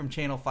Jackie from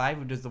Channel 5,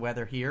 who does the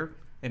weather here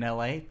in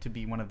LA, to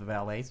be one of the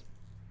valets.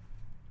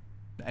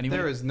 Anyway,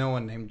 There is no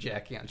one named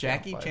Jackie on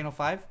Jackie, Channel 5. Channel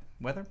 5,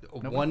 weather?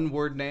 Nobody? One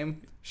word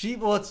name. She she Are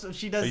does.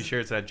 you sure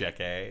it's not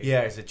Jack A?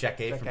 Yeah, is it Jack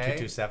A Jack from A?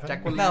 227?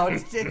 Jacqueline? No,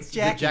 it's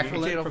Jackie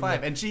Jacqueline from Channel from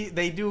 5. the- And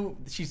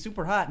she's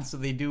super hot, and so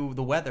they do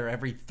the weather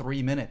every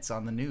 3 minutes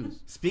on the news.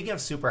 Speaking of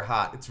super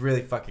hot, it's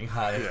really fucking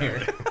hot in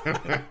here.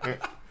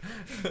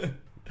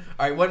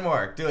 All right, one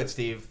more. Do it,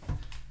 Steve.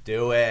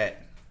 Do it.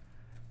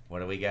 What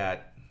do we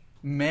got?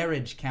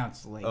 Marriage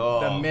counseling.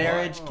 Oh. The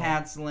marriage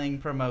counseling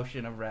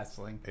promotion of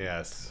wrestling.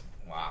 Yes.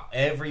 Wow.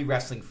 Every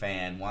wrestling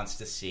fan wants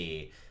to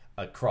see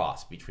a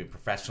cross between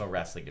professional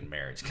wrestling and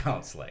marriage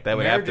counseling. That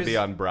would have to Marriages- be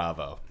on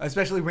Bravo.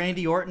 Especially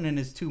Randy Orton and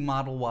his 2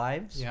 model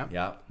wives. Yeah.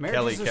 Yep. Marriages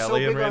Kelly are so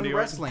Kelly and big Randy on Orton.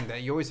 wrestling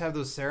that you always have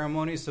those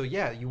ceremonies. So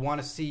yeah, you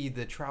want to see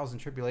the trials and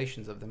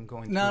tribulations of them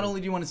going. Not through.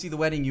 only do you want to see the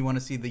wedding, you want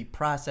to see the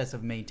process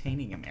of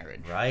maintaining a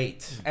marriage.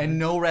 Right. And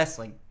no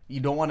wrestling. You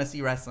don't want to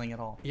see wrestling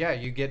at all. Yeah,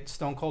 you get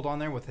Stone Cold on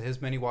there with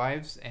his many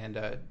wives and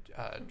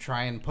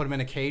try and put him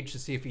in a cage to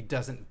see if he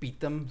doesn't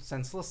beat them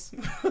senseless.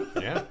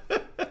 Yeah.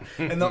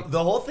 And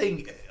the whole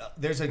thing,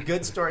 there's a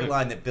good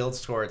storyline that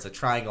builds towards a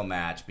triangle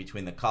match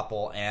between the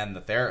couple and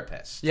the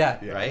therapist. Yeah,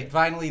 Right?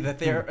 Finally, the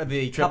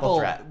Triple couple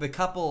threat. the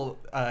couple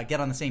get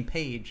on the same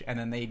page, and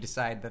then they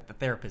decide that the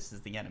therapist is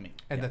the enemy.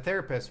 And the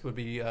therapist would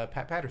be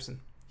Pat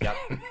Patterson. Yep.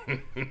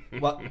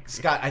 Well,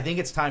 Scott, I think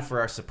it's time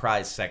for our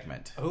surprise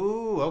segment.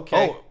 Ooh,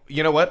 okay. Oh,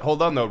 you know what?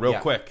 Hold on, though, real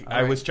Yeah. quick. All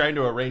I right. was trying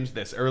to arrange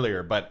this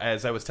earlier, but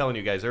as I was telling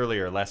you guys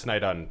earlier, last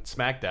night on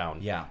SmackDown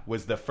Yeah.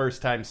 was the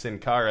first time Sin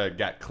Cara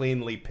got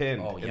cleanly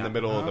pinned Oh, in yeah. the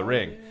middle of the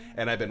ring.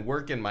 And I've been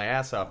working my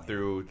ass off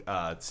through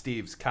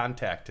Steve's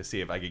contact to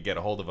see if I could get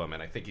a hold of him,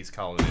 and I think he's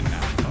calling in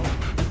now.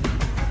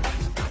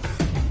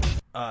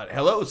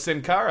 Hello,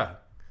 Sin Cara.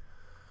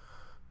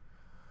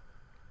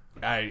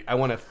 I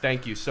want to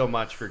thank you so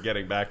much for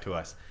getting back to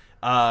us.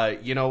 I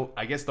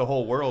guess the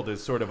whole world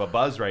is sort of a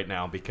buzz right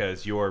now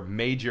because your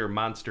major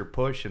monster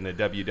push in the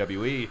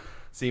WWE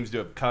seems to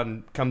have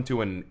come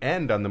to an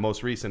end on the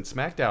most recent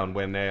SmackDown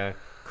when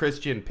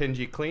Christian pinned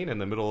you clean in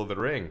the middle of the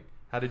ring.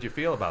 How did you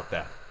feel about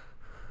that?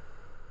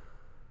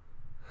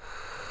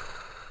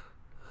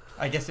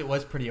 I guess it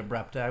was pretty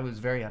abrupt. I was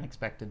very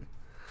unexpected.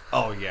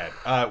 Oh,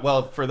 yeah.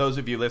 Well, for those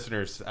of you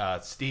listeners,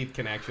 Steve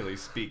can actually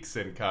speak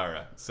Sin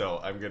Cara, so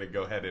I'm going to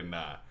go ahead and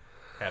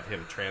have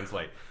him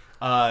translate.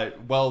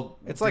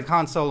 It's like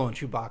Han Solo and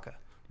Chewbacca.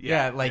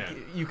 Yeah,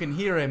 you can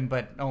hear him,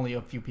 but only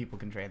a few people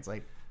can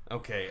translate.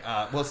 Okay.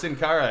 Well, Sin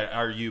Cara,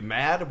 are you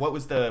mad? What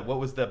was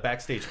the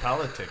backstage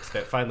politics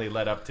that finally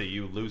led up to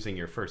you losing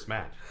your first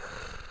match?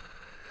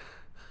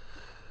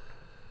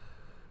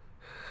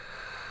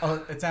 Oh,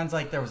 it sounds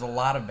like there was a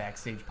lot of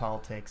backstage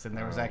politics, and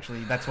there was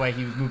actually that's why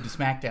he was moved to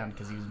SmackDown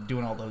because he was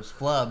doing all those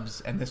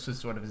flubs, and this was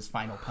sort of his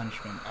final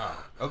punishment.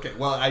 Oh, okay.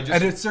 Well, I just.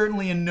 And it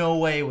certainly in no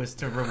way was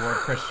to reward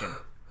Christian.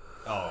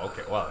 Oh,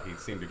 okay. Well, he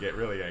seemed to get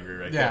really angry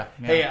right Yeah,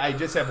 there. yeah. Hey, I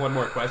just have one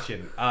more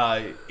question.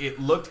 It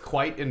looked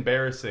quite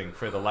embarrassing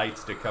for the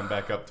lights to come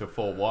back up to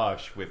full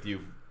wash with you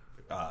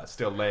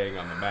still laying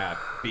on the mat,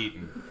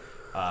 beaten.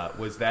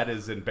 Was that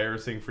as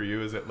embarrassing for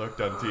you as it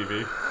looked on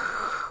TV?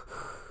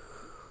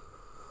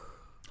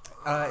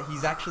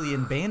 He's actually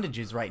in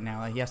bandages right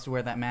now. He has to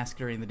wear that mask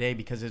during the day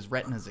because his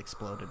retina's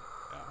exploded.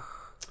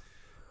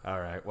 All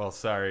right. Well,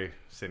 sorry,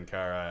 Sin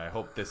Cara. I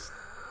hope this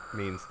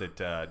means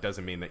that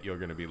doesn't mean that you're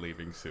going to be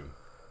leaving soon.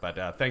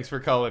 But thanks for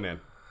calling in.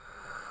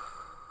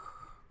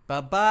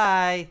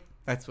 Bye-bye.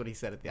 That's what he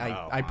said at the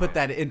Oh, I put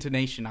that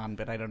intonation on,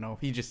 but I don't know.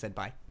 He just said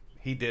bye.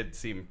 He did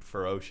seem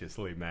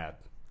ferociously mad.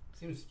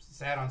 Seems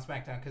sad on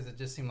SmackDown because it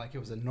just seemed like it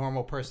was a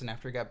normal person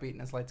after he got beaten.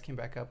 His lights came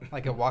back up.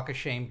 Like a walk of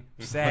shame.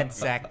 Sad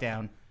sack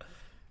down.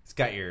 It's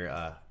got your.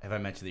 Have I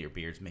mentioned that your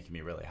beard's making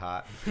me really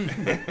hot?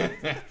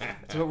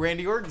 That's what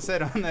Randy Orton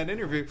said on that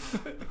interview.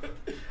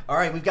 All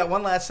right, we've got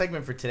one last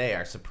segment for today.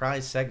 Our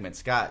surprise segment.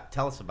 Scott,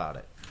 tell us about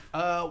it.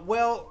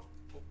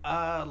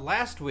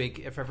 Last week,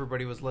 if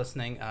everybody was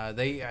listening,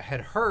 they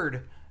had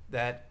heard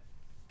that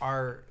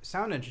our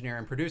sound engineer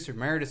and producer,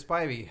 Meredith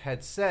Spivey,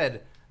 had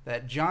said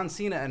that John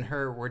Cena and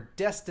her were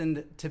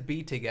destined to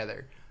be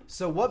together.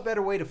 So what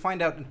better way to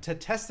find out, to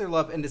test their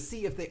love and to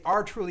see if they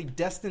are truly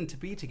destined to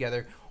be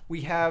together?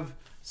 We have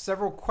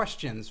several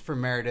questions for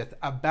Meredith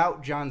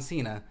about John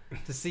Cena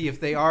to see if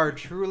they are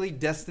truly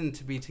destined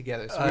to be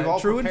together. So we've all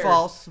True and prepared.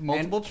 false,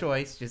 multiple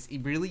choice, just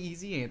really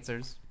easy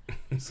answers.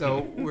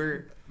 So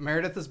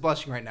Meredith is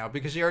blushing right now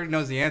because she already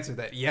knows the answer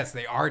that yes,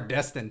 they are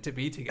destined to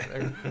be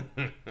together.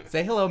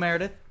 Say hello,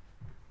 Meredith.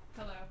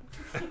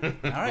 Hello.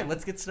 All right,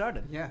 let's get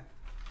started. Yeah.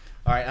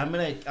 All right, I'm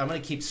gonna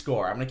keep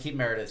score. I'm gonna keep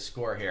Meredith's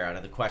score here out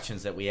of the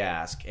questions that we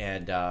ask,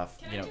 and Can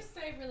I just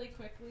say really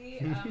quickly,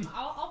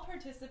 I'll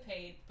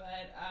participate,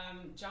 but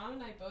John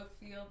and I both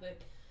feel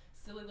that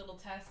silly little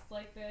tests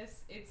like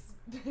this, it's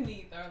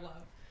beneath our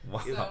love. Wow.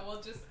 So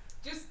we'll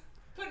just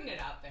putting it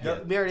out there.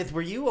 No, Meredith,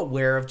 were you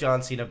aware of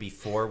John Cena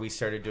before we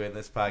started doing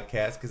this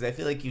podcast? Because I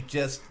feel like you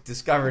just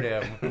discovered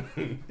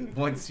him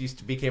once you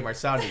became our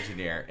sound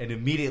engineer and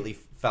immediately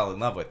fell in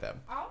love with him.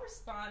 I'll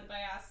respond by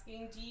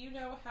asking, do you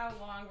know how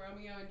long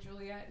Romeo and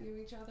Juliet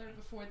knew each other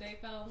before they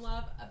fell in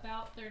love?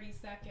 About 30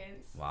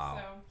 seconds. Wow.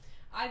 So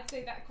I'd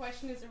say that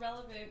question is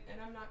irrelevant, and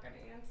I'm not going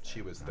to answer.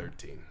 She was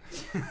 13.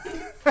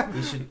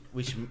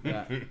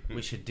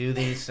 We should do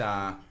these.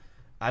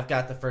 I've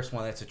got the first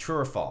one. That's a true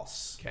or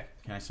false. Okay.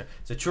 Can I start?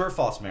 It's a true or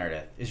false,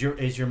 Meredith. Is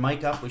your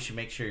mic up? We should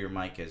make sure your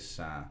mic is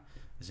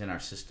in our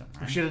system.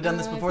 We Right? should have done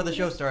this before the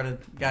show yes. started.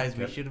 Guys,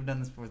 we Okay. should have done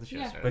this before the show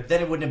Yeah. started. But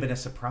then it wouldn't have been a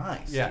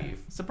surprise, Yeah. Steve.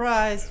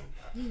 Surprise!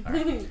 All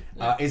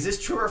right. Is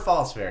this true or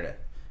false, Meredith?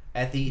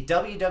 At the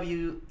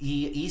WWE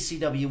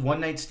ECW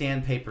One Night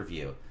Stand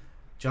pay-per-view,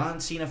 John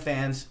Cena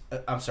fans...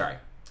 I'm sorry.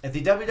 At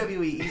the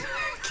WWE...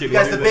 You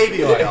guys, the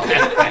baby oil.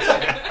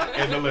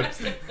 And the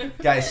lipstick.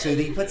 Guys, so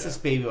he puts this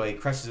baby oil, he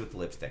crushes it with the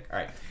lipstick. All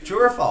right.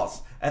 True or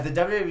false? At the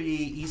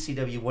WWE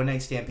ECW One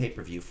Night Stand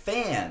pay-per-view,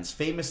 fans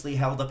famously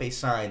held up a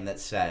sign that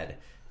said,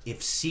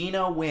 "If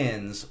Cena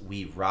wins,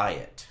 we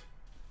riot."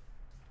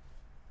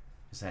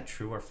 Is that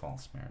true or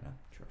false, Meredith?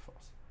 True or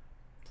false?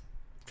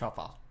 True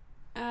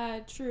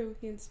false. True.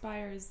 He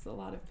inspires a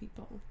lot of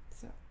people.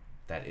 So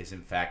That is,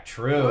 in fact,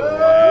 true.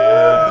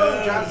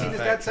 John Cena's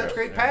got such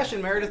great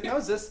passion. Meredith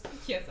knows this.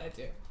 yes, I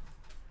do.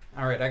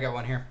 All right, I got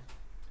one here.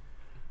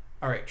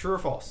 All right, true or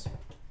false?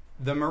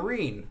 The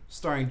Marine,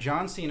 starring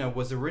John Cena,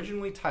 was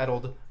originally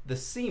titled The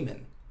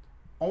Seaman.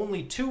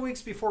 Only 2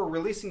 weeks before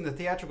releasing the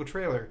theatrical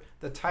trailer,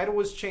 the title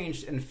was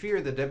changed in fear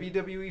that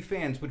WWE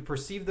fans would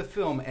perceive the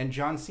film and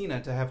John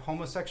Cena to have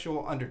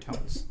homosexual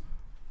undertones.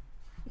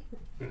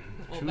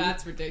 Well,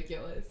 that's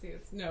ridiculous. He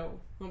has no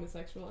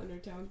homosexual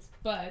undertones.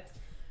 But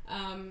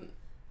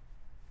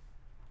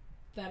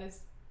that is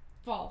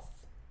false.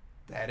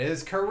 That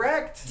is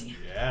correct.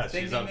 Yeah,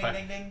 Ding, she's ding, on ding, fire.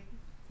 ding, ding.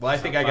 Well, I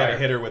think On I got to fire.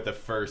 hit her with the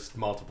first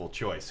multiple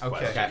choice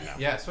Okay. question. now.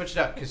 Yeah, switch it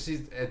up because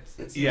she's.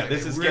 It's Yeah, like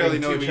this they is really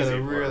getting know too each other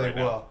easy for her really right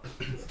now. well.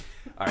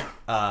 All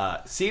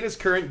right. Cena's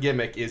current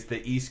gimmick is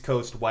the East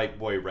Coast white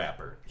boy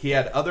rapper. He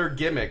had other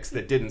gimmicks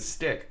that didn't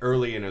stick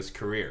early in his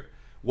career.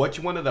 Which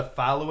one of the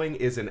following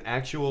is an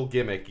actual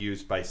gimmick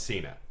used by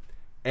Cena?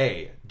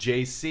 A.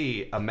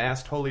 JC, a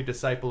masked holy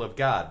disciple of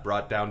God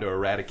brought down to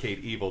eradicate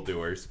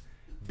evildoers.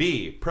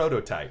 B.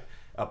 Prototype,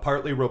 a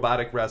partly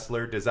robotic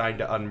wrestler designed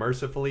to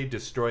unmercifully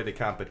destroy the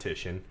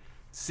competition.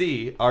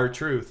 C.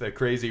 R-Truth, a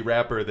crazy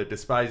rapper that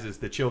despises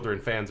the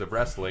children fans of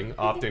wrestling,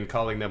 often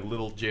calling them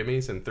little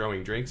jimmies and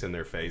throwing drinks in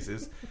their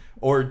faces.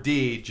 Or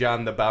D.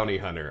 John the Bounty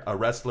Hunter, a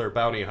wrestler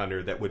bounty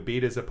hunter that would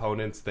beat his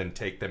opponents, then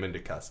take them into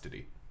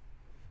custody.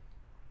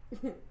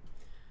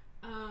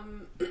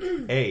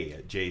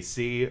 A.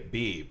 JC.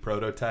 B.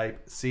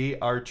 Prototype. C.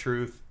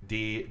 R-Truth.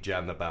 D.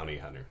 John the Bounty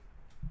Hunter.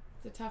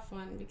 It's a tough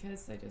one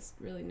because I just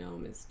really know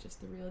him as just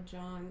the real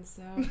John.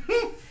 So,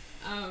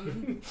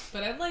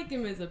 but I like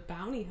him as a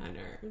bounty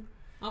hunter.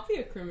 I'll be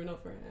a criminal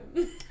for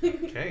him.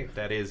 Okay,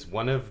 that is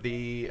one of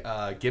the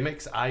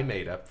gimmicks I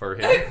made up for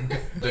him.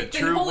 The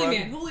true Holy one.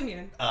 man, holy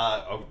man.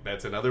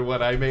 That's another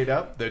one I made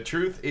up. The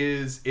truth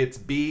is, it's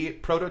B.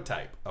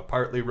 Prototype, a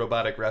partly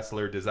robotic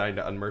wrestler designed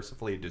to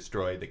unmercifully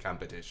destroy the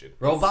competition.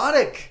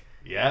 Robotic.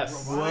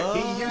 Yes.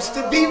 He used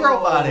to be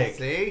robotic.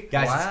 See?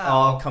 Guys, it's Wow.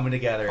 all coming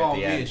together Call at the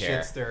me a end here.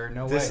 shitster.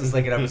 No This way. is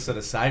like an episode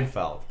of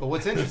Seinfeld. But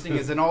what's interesting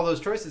is in all those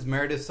choices,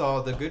 Meredith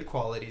saw the good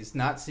qualities,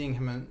 not seeing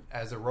him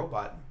as a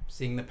robot,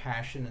 seeing the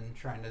passion and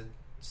trying to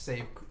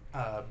save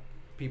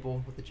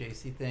people with the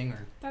JC thing,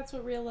 or That's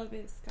what real love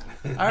is, Scott.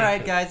 All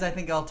right, guys, I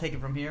think I'll take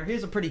it from here.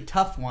 Here's a pretty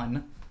tough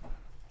one.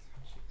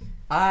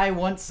 I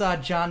once saw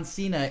John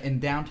Cena in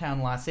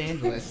downtown Los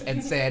Angeles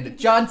and said,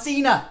 John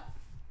Cena!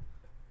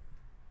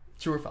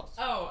 True or false?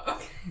 Oh,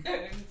 okay. I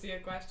didn't see a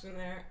question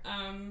there.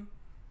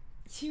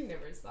 You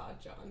never saw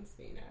John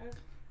Cena.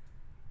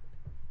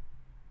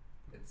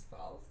 It's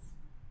false.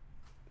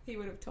 He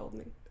would have told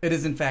me. It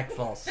is, in fact,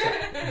 false.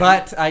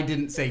 But I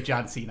didn't say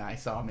John Cena. I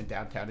saw him in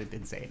downtown and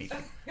didn't say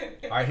anything.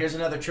 All right, here's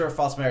another true or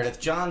false, Meredith.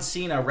 John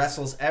Cena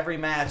wrestles every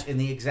match in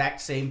the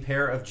exact same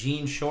pair of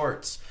jean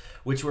shorts,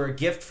 which were a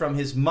gift from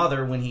his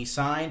mother when he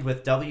signed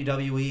with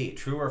WWE.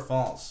 True or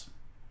false?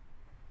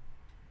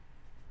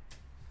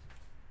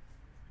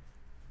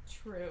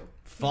 True.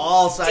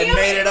 False. I Damn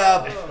made it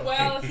up.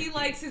 Well, he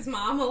likes his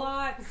mom a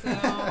lot, so,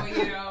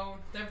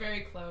 they're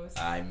very close.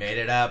 I made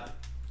it up.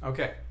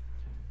 okay,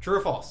 true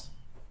or false?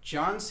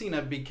 John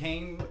Cena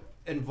became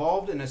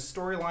involved in a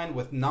storyline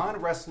with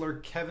non-wrestler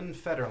Kevin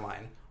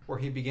Federline, where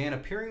he began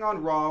appearing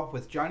on Raw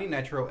with Johnny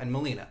Nitro and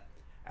Melina.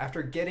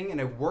 After getting in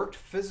a worked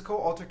physical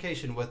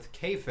altercation with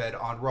K-Fed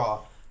on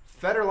Raw,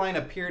 Federline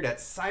appeared at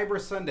Cyber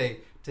Sunday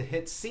to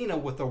hit Cena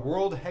with the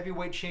World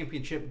Heavyweight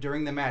Championship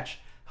during the match,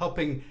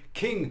 helping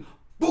King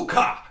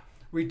Buka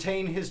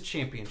retain his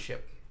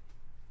championship.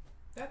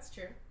 That's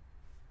true.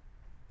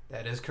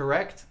 That is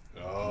correct.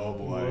 Oh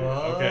boy.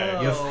 Whoa. Okay.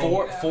 You have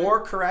Oh. four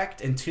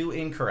correct and 2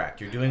 incorrect.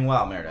 You're doing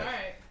well, Meredith. All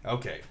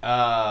right.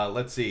 Okay.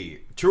 Let's see.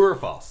 True or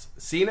false?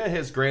 Cena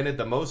has granted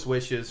the most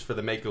wishes for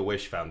the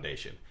Make-A-Wish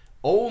Foundation.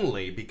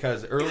 Only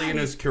because early in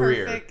his he's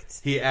career,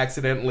 perfect. he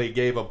accidentally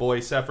gave a boy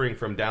suffering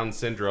from Down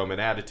syndrome an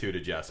attitude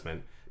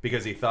adjustment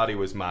because he thought he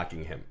was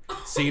mocking him.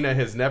 Cena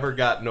has never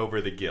gotten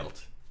over the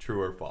guilt.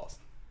 True or false?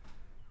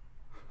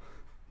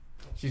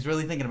 She's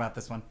really thinking about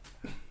this one.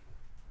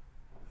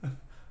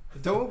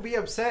 Don't be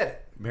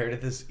upset.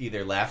 Meredith is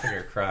either laughing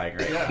or crying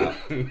right now. That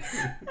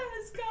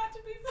has got to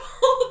be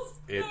false.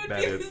 That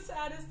would be the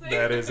saddest thing.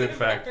 That is in I've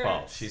fact ever heard.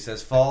 false. She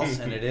says false,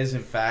 and it is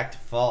in fact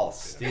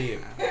false.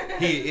 Steve.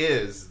 He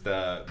is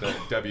the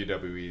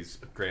WWE's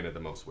granted the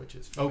most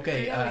wishes.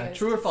 Okay, Yeah,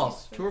 true or it's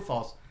false? just- True or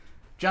false?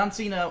 John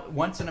Cena,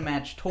 once in a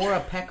match, tore a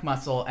pec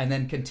muscle and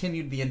then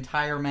continued the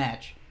entire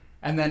match.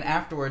 And then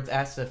afterwards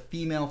asked a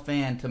female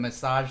fan to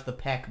massage the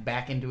pec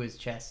back into his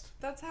chest.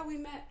 That's how we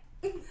met.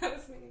 That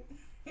was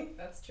me.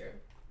 That's true.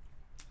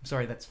 I'm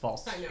sorry, that's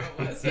false. I know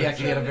it was. He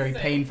actually had a very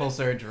painful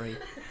surgery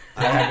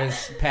to have his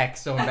pec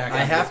sewn back.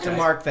 I onto have his to chest.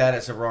 mark that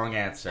as a wrong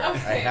answer. I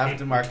Okay. have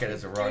to mark it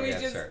as a Can wrong we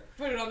just answer.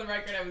 put it on the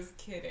record? I was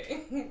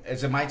kidding.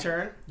 Is it my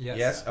turn? Yes.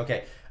 Yes?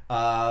 Okay.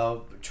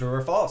 True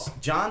or false?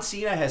 John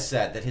Cena has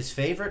said that his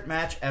favorite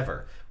match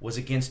ever was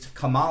against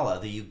Kamala,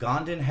 the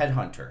Ugandan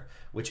headhunter,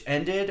 which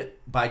ended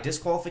by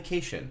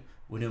disqualification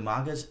when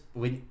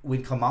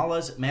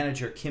Kamala's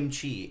manager Kim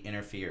Chi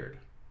interfered.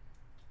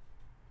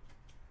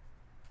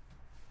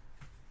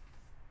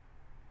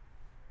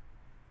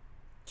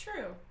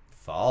 True.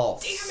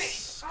 False. Damn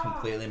it.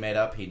 Completely made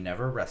up. He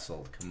never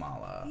wrestled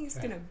Kamala. He's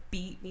gonna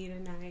beat me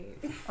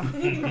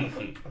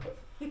tonight.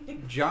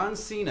 John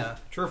Cena,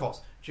 true or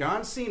false?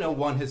 John Cena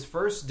won his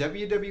first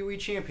WWE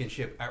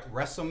Championship at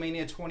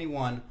WrestleMania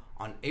 21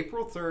 on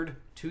April 3rd,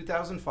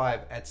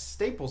 2005 at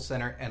Staples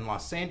Center in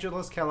Los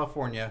Angeles,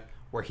 California,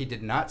 where he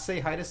did not say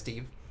hi to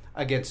Steve,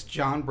 against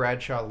John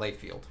Bradshaw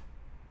Layfield.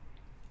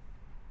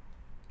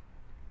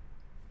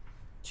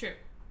 True.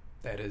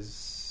 That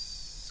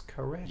is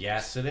correct.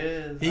 Yes, it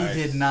is. He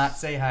did not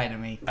say hi to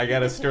me. I got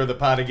to stir the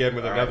pot again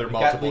with All right, another we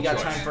multiple got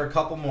choice. time for a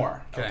couple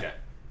more. Okay.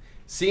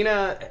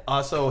 Cena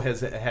also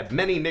has had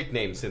many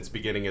nicknames since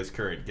beginning his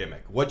current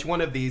gimmick. Which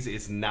one of these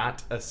is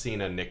not a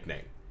Cena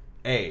nickname?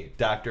 A.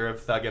 Doctor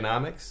of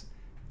Thugonomics.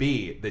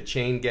 B. The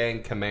Chain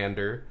Gang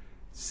Commander.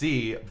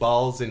 C.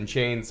 Balls and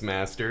Chains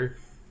Master.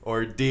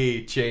 Or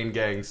D. Chain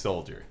Gang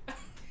Soldier.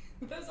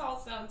 Those all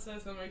sound so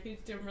similar. Can you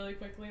do them really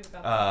quickly?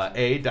 Without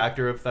A.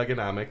 Doctor of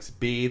Thugonomics.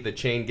 B. The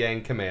Chain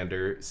Gang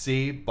Commander.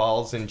 C.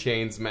 Balls and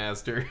Chains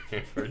Master.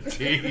 Or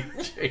D.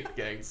 Chain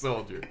Gang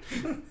Soldier.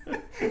 go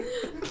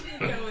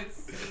with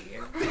C.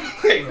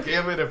 Hey,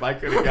 damn it, if I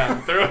could have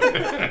gotten through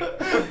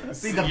it.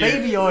 See, the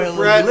baby oil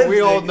Brett, is we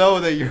all lipstick. know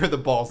that you're the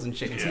balls and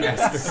chains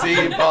master.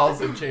 C.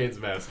 Balls and Chains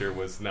Master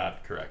was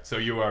not correct. So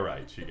you are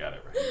right. She got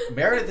it right.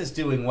 Meredith is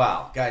doing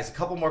well. Guys, a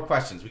couple more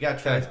questions. We got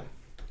to try to Okay.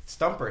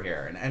 stump her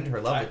here and end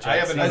her love with I John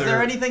have Cena. Is another-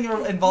 there anything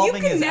You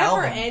involving can his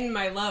never album? end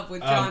my love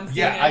with John Cena.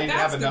 yeah, I That's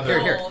have the another-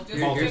 goal. Here, Just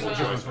here's do this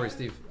it. one for you,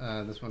 Steve.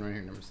 This one right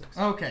here, number 6.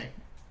 Okay.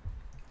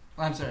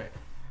 I'm sorry.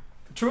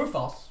 True or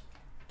false?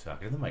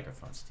 Talking to the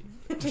microphone, Steve.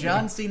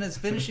 John Cena's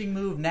finishing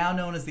move, now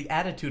known as the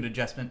Attitude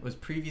Adjustment, was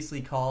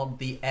previously called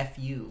the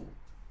FU.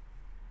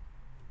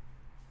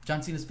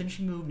 John Cena's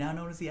finishing move, now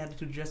known as the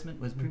Attitude Adjustment,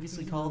 was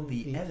previously called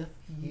the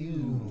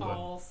FU.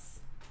 False.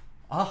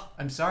 Oh,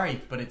 I'm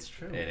sorry, but it's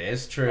true. It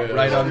is true.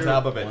 Right on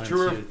top of it. One,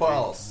 True or two, three,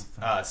 false?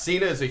 4, 5.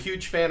 Cena is a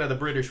huge fan of the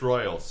British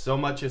Royals. So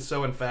much is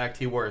so, in fact,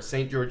 he wore a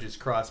St. George's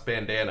Cross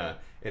bandana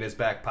in his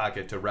back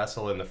pocket to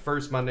wrestle in the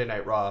first Monday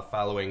Night Raw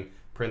following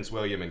Prince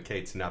William and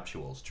Kate's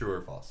nuptials. True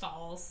or false?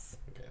 False.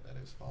 Okay, that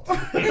is false.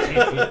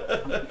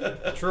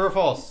 True or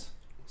false?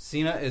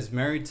 Cena is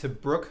married to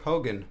Brooke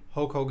Hogan,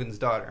 Hulk Hogan's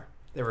daughter.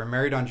 They were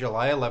married on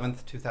July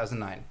 11th,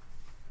 2009.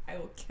 I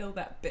will kill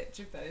that bitch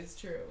if that is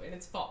true, and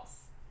it's false.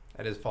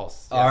 That is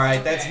false. All right,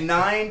 Okay. that's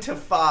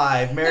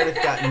 9-5. Meredith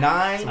got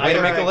 9. Way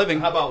to make a living.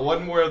 How about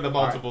one more of the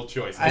multiple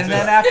choice? And This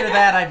then is- after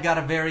that, I've got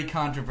a very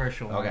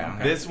controversial one.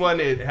 Okay. This one,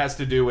 it has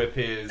to do with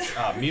his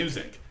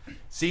music.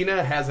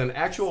 Cena has an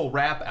actual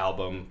rap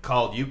album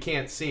called You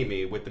Can't See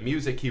Me with the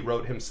music he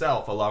wrote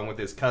himself along with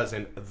his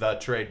cousin, The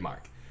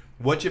Trademark.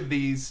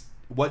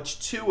 Which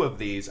two of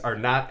these are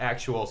not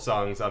actual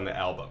songs on the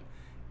album?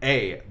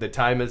 A, The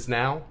Time Is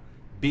Now.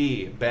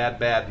 B, Bad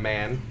Bad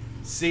Man.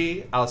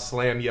 C, I'll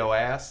Slam Yo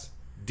Ass.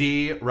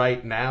 D,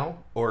 Right Now.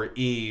 Or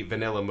E,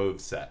 Vanilla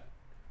Moveset.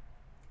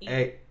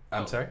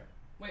 I'm sorry?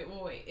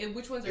 Wait.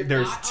 Which ones are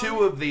There's not two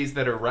on of these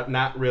that are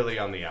not really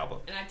on the album.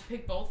 And I have to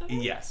pick both of them?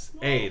 Yes.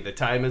 Whoa. A, The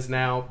Time Is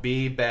Now.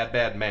 B, Bad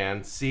Bad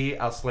Man. C,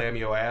 I'll Slam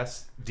Yo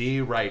Ass. D,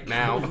 Right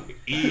Now.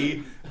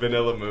 E,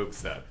 Vanilla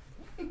Moveset.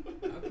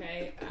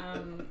 Okay,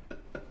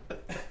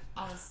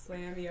 I'll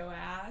slam yo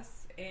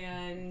ass,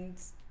 and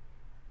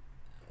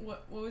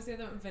what was the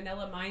other one?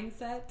 Vanilla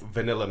Mindset?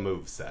 Vanilla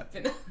Moveset.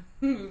 Vanilla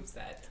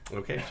Moveset.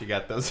 Okay, she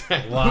got those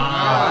right.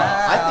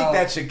 I think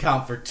that should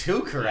count for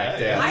 2 correct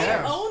Yeah. I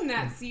answers. own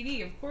that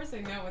CD. Of course I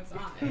know what's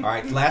on it. All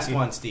right, last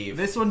one, Steve.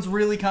 This one's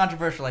really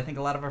controversial. I think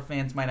a lot of our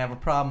fans might have a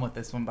problem with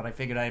this one, but I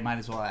figured I might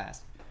as well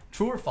ask.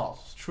 True or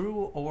false?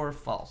 True or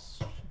false?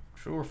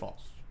 True or false?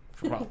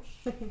 True or false?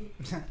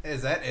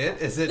 Is that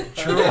it? Is it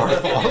true or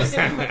false?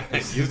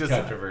 This is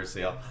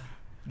controversial.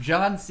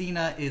 John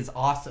Cena is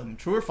awesome.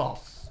 True or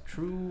false?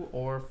 True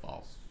or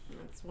false?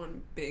 That's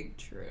one big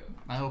true.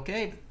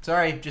 Okay.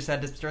 Sorry, just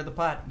had to stir the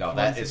pot. No,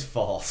 that is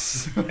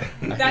false.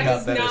 That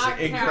does that is not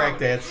an incorrect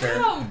count. answer.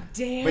 How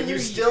dare But you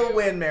still you.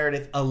 win,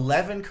 Meredith.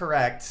 11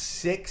 correct,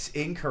 6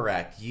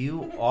 incorrect.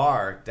 You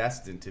are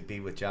destined to be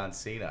with John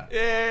Cena.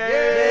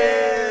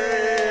 Yay!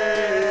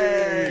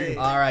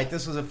 All right,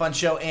 this was a fun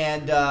show.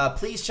 And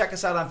please check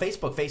us out on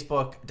Facebook,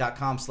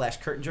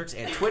 facebook.com/curtainjerks,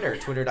 and Twitter,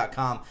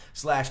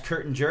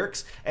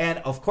 twitter.com/curtainjerks. And,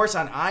 of course,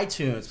 on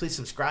iTunes. Please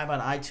subscribe on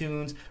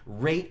iTunes,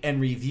 rate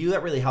and review.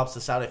 That really helps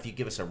us out if you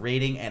give us a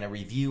rating and a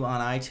review on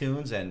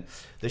iTunes. And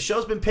the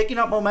show's been picking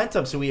up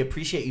momentum, so we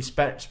appreciate you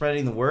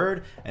spreading the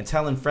word and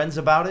telling friends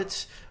about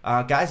it.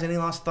 Guys, any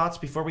last thoughts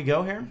before we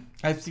go here?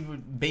 I see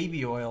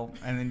baby oil,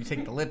 and then you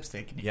take the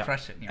lipstick and you Yep.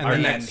 crush it. In your Our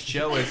hand. next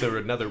show is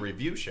another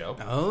review show.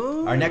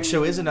 Oh. Our next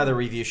show is another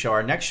review show.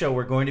 Our next show,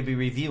 we're going to be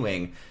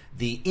reviewing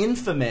the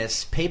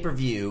infamous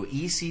pay-per-view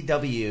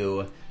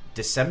ECW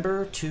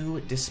December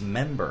to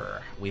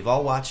Dismember. We've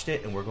all watched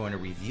it, and we're going to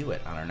review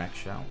it on our next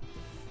show.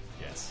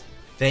 Yes.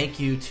 Thank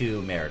you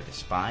to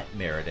Meredith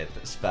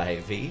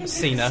Spivey,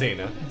 Cena.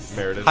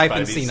 Meredith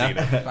Hyphen Spivey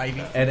Cena.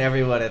 Ivy. and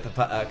everyone at the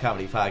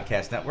Comedy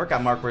Podcast Network.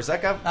 I'm Mark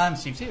Warzeka. I'm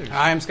Steve Sears.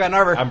 I'm Scott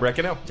Narver. I'm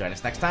Breckenell. Join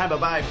us next time.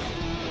 Bye-bye.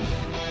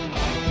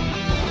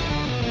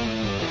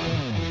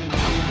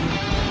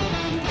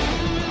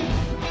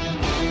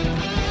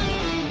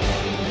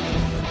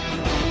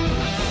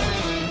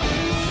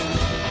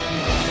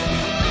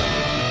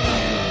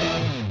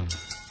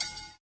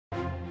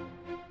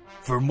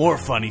 For more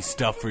funny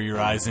stuff for your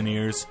eyes and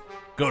ears,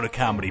 go to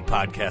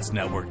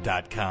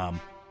ComedyPodcastNetwork.com.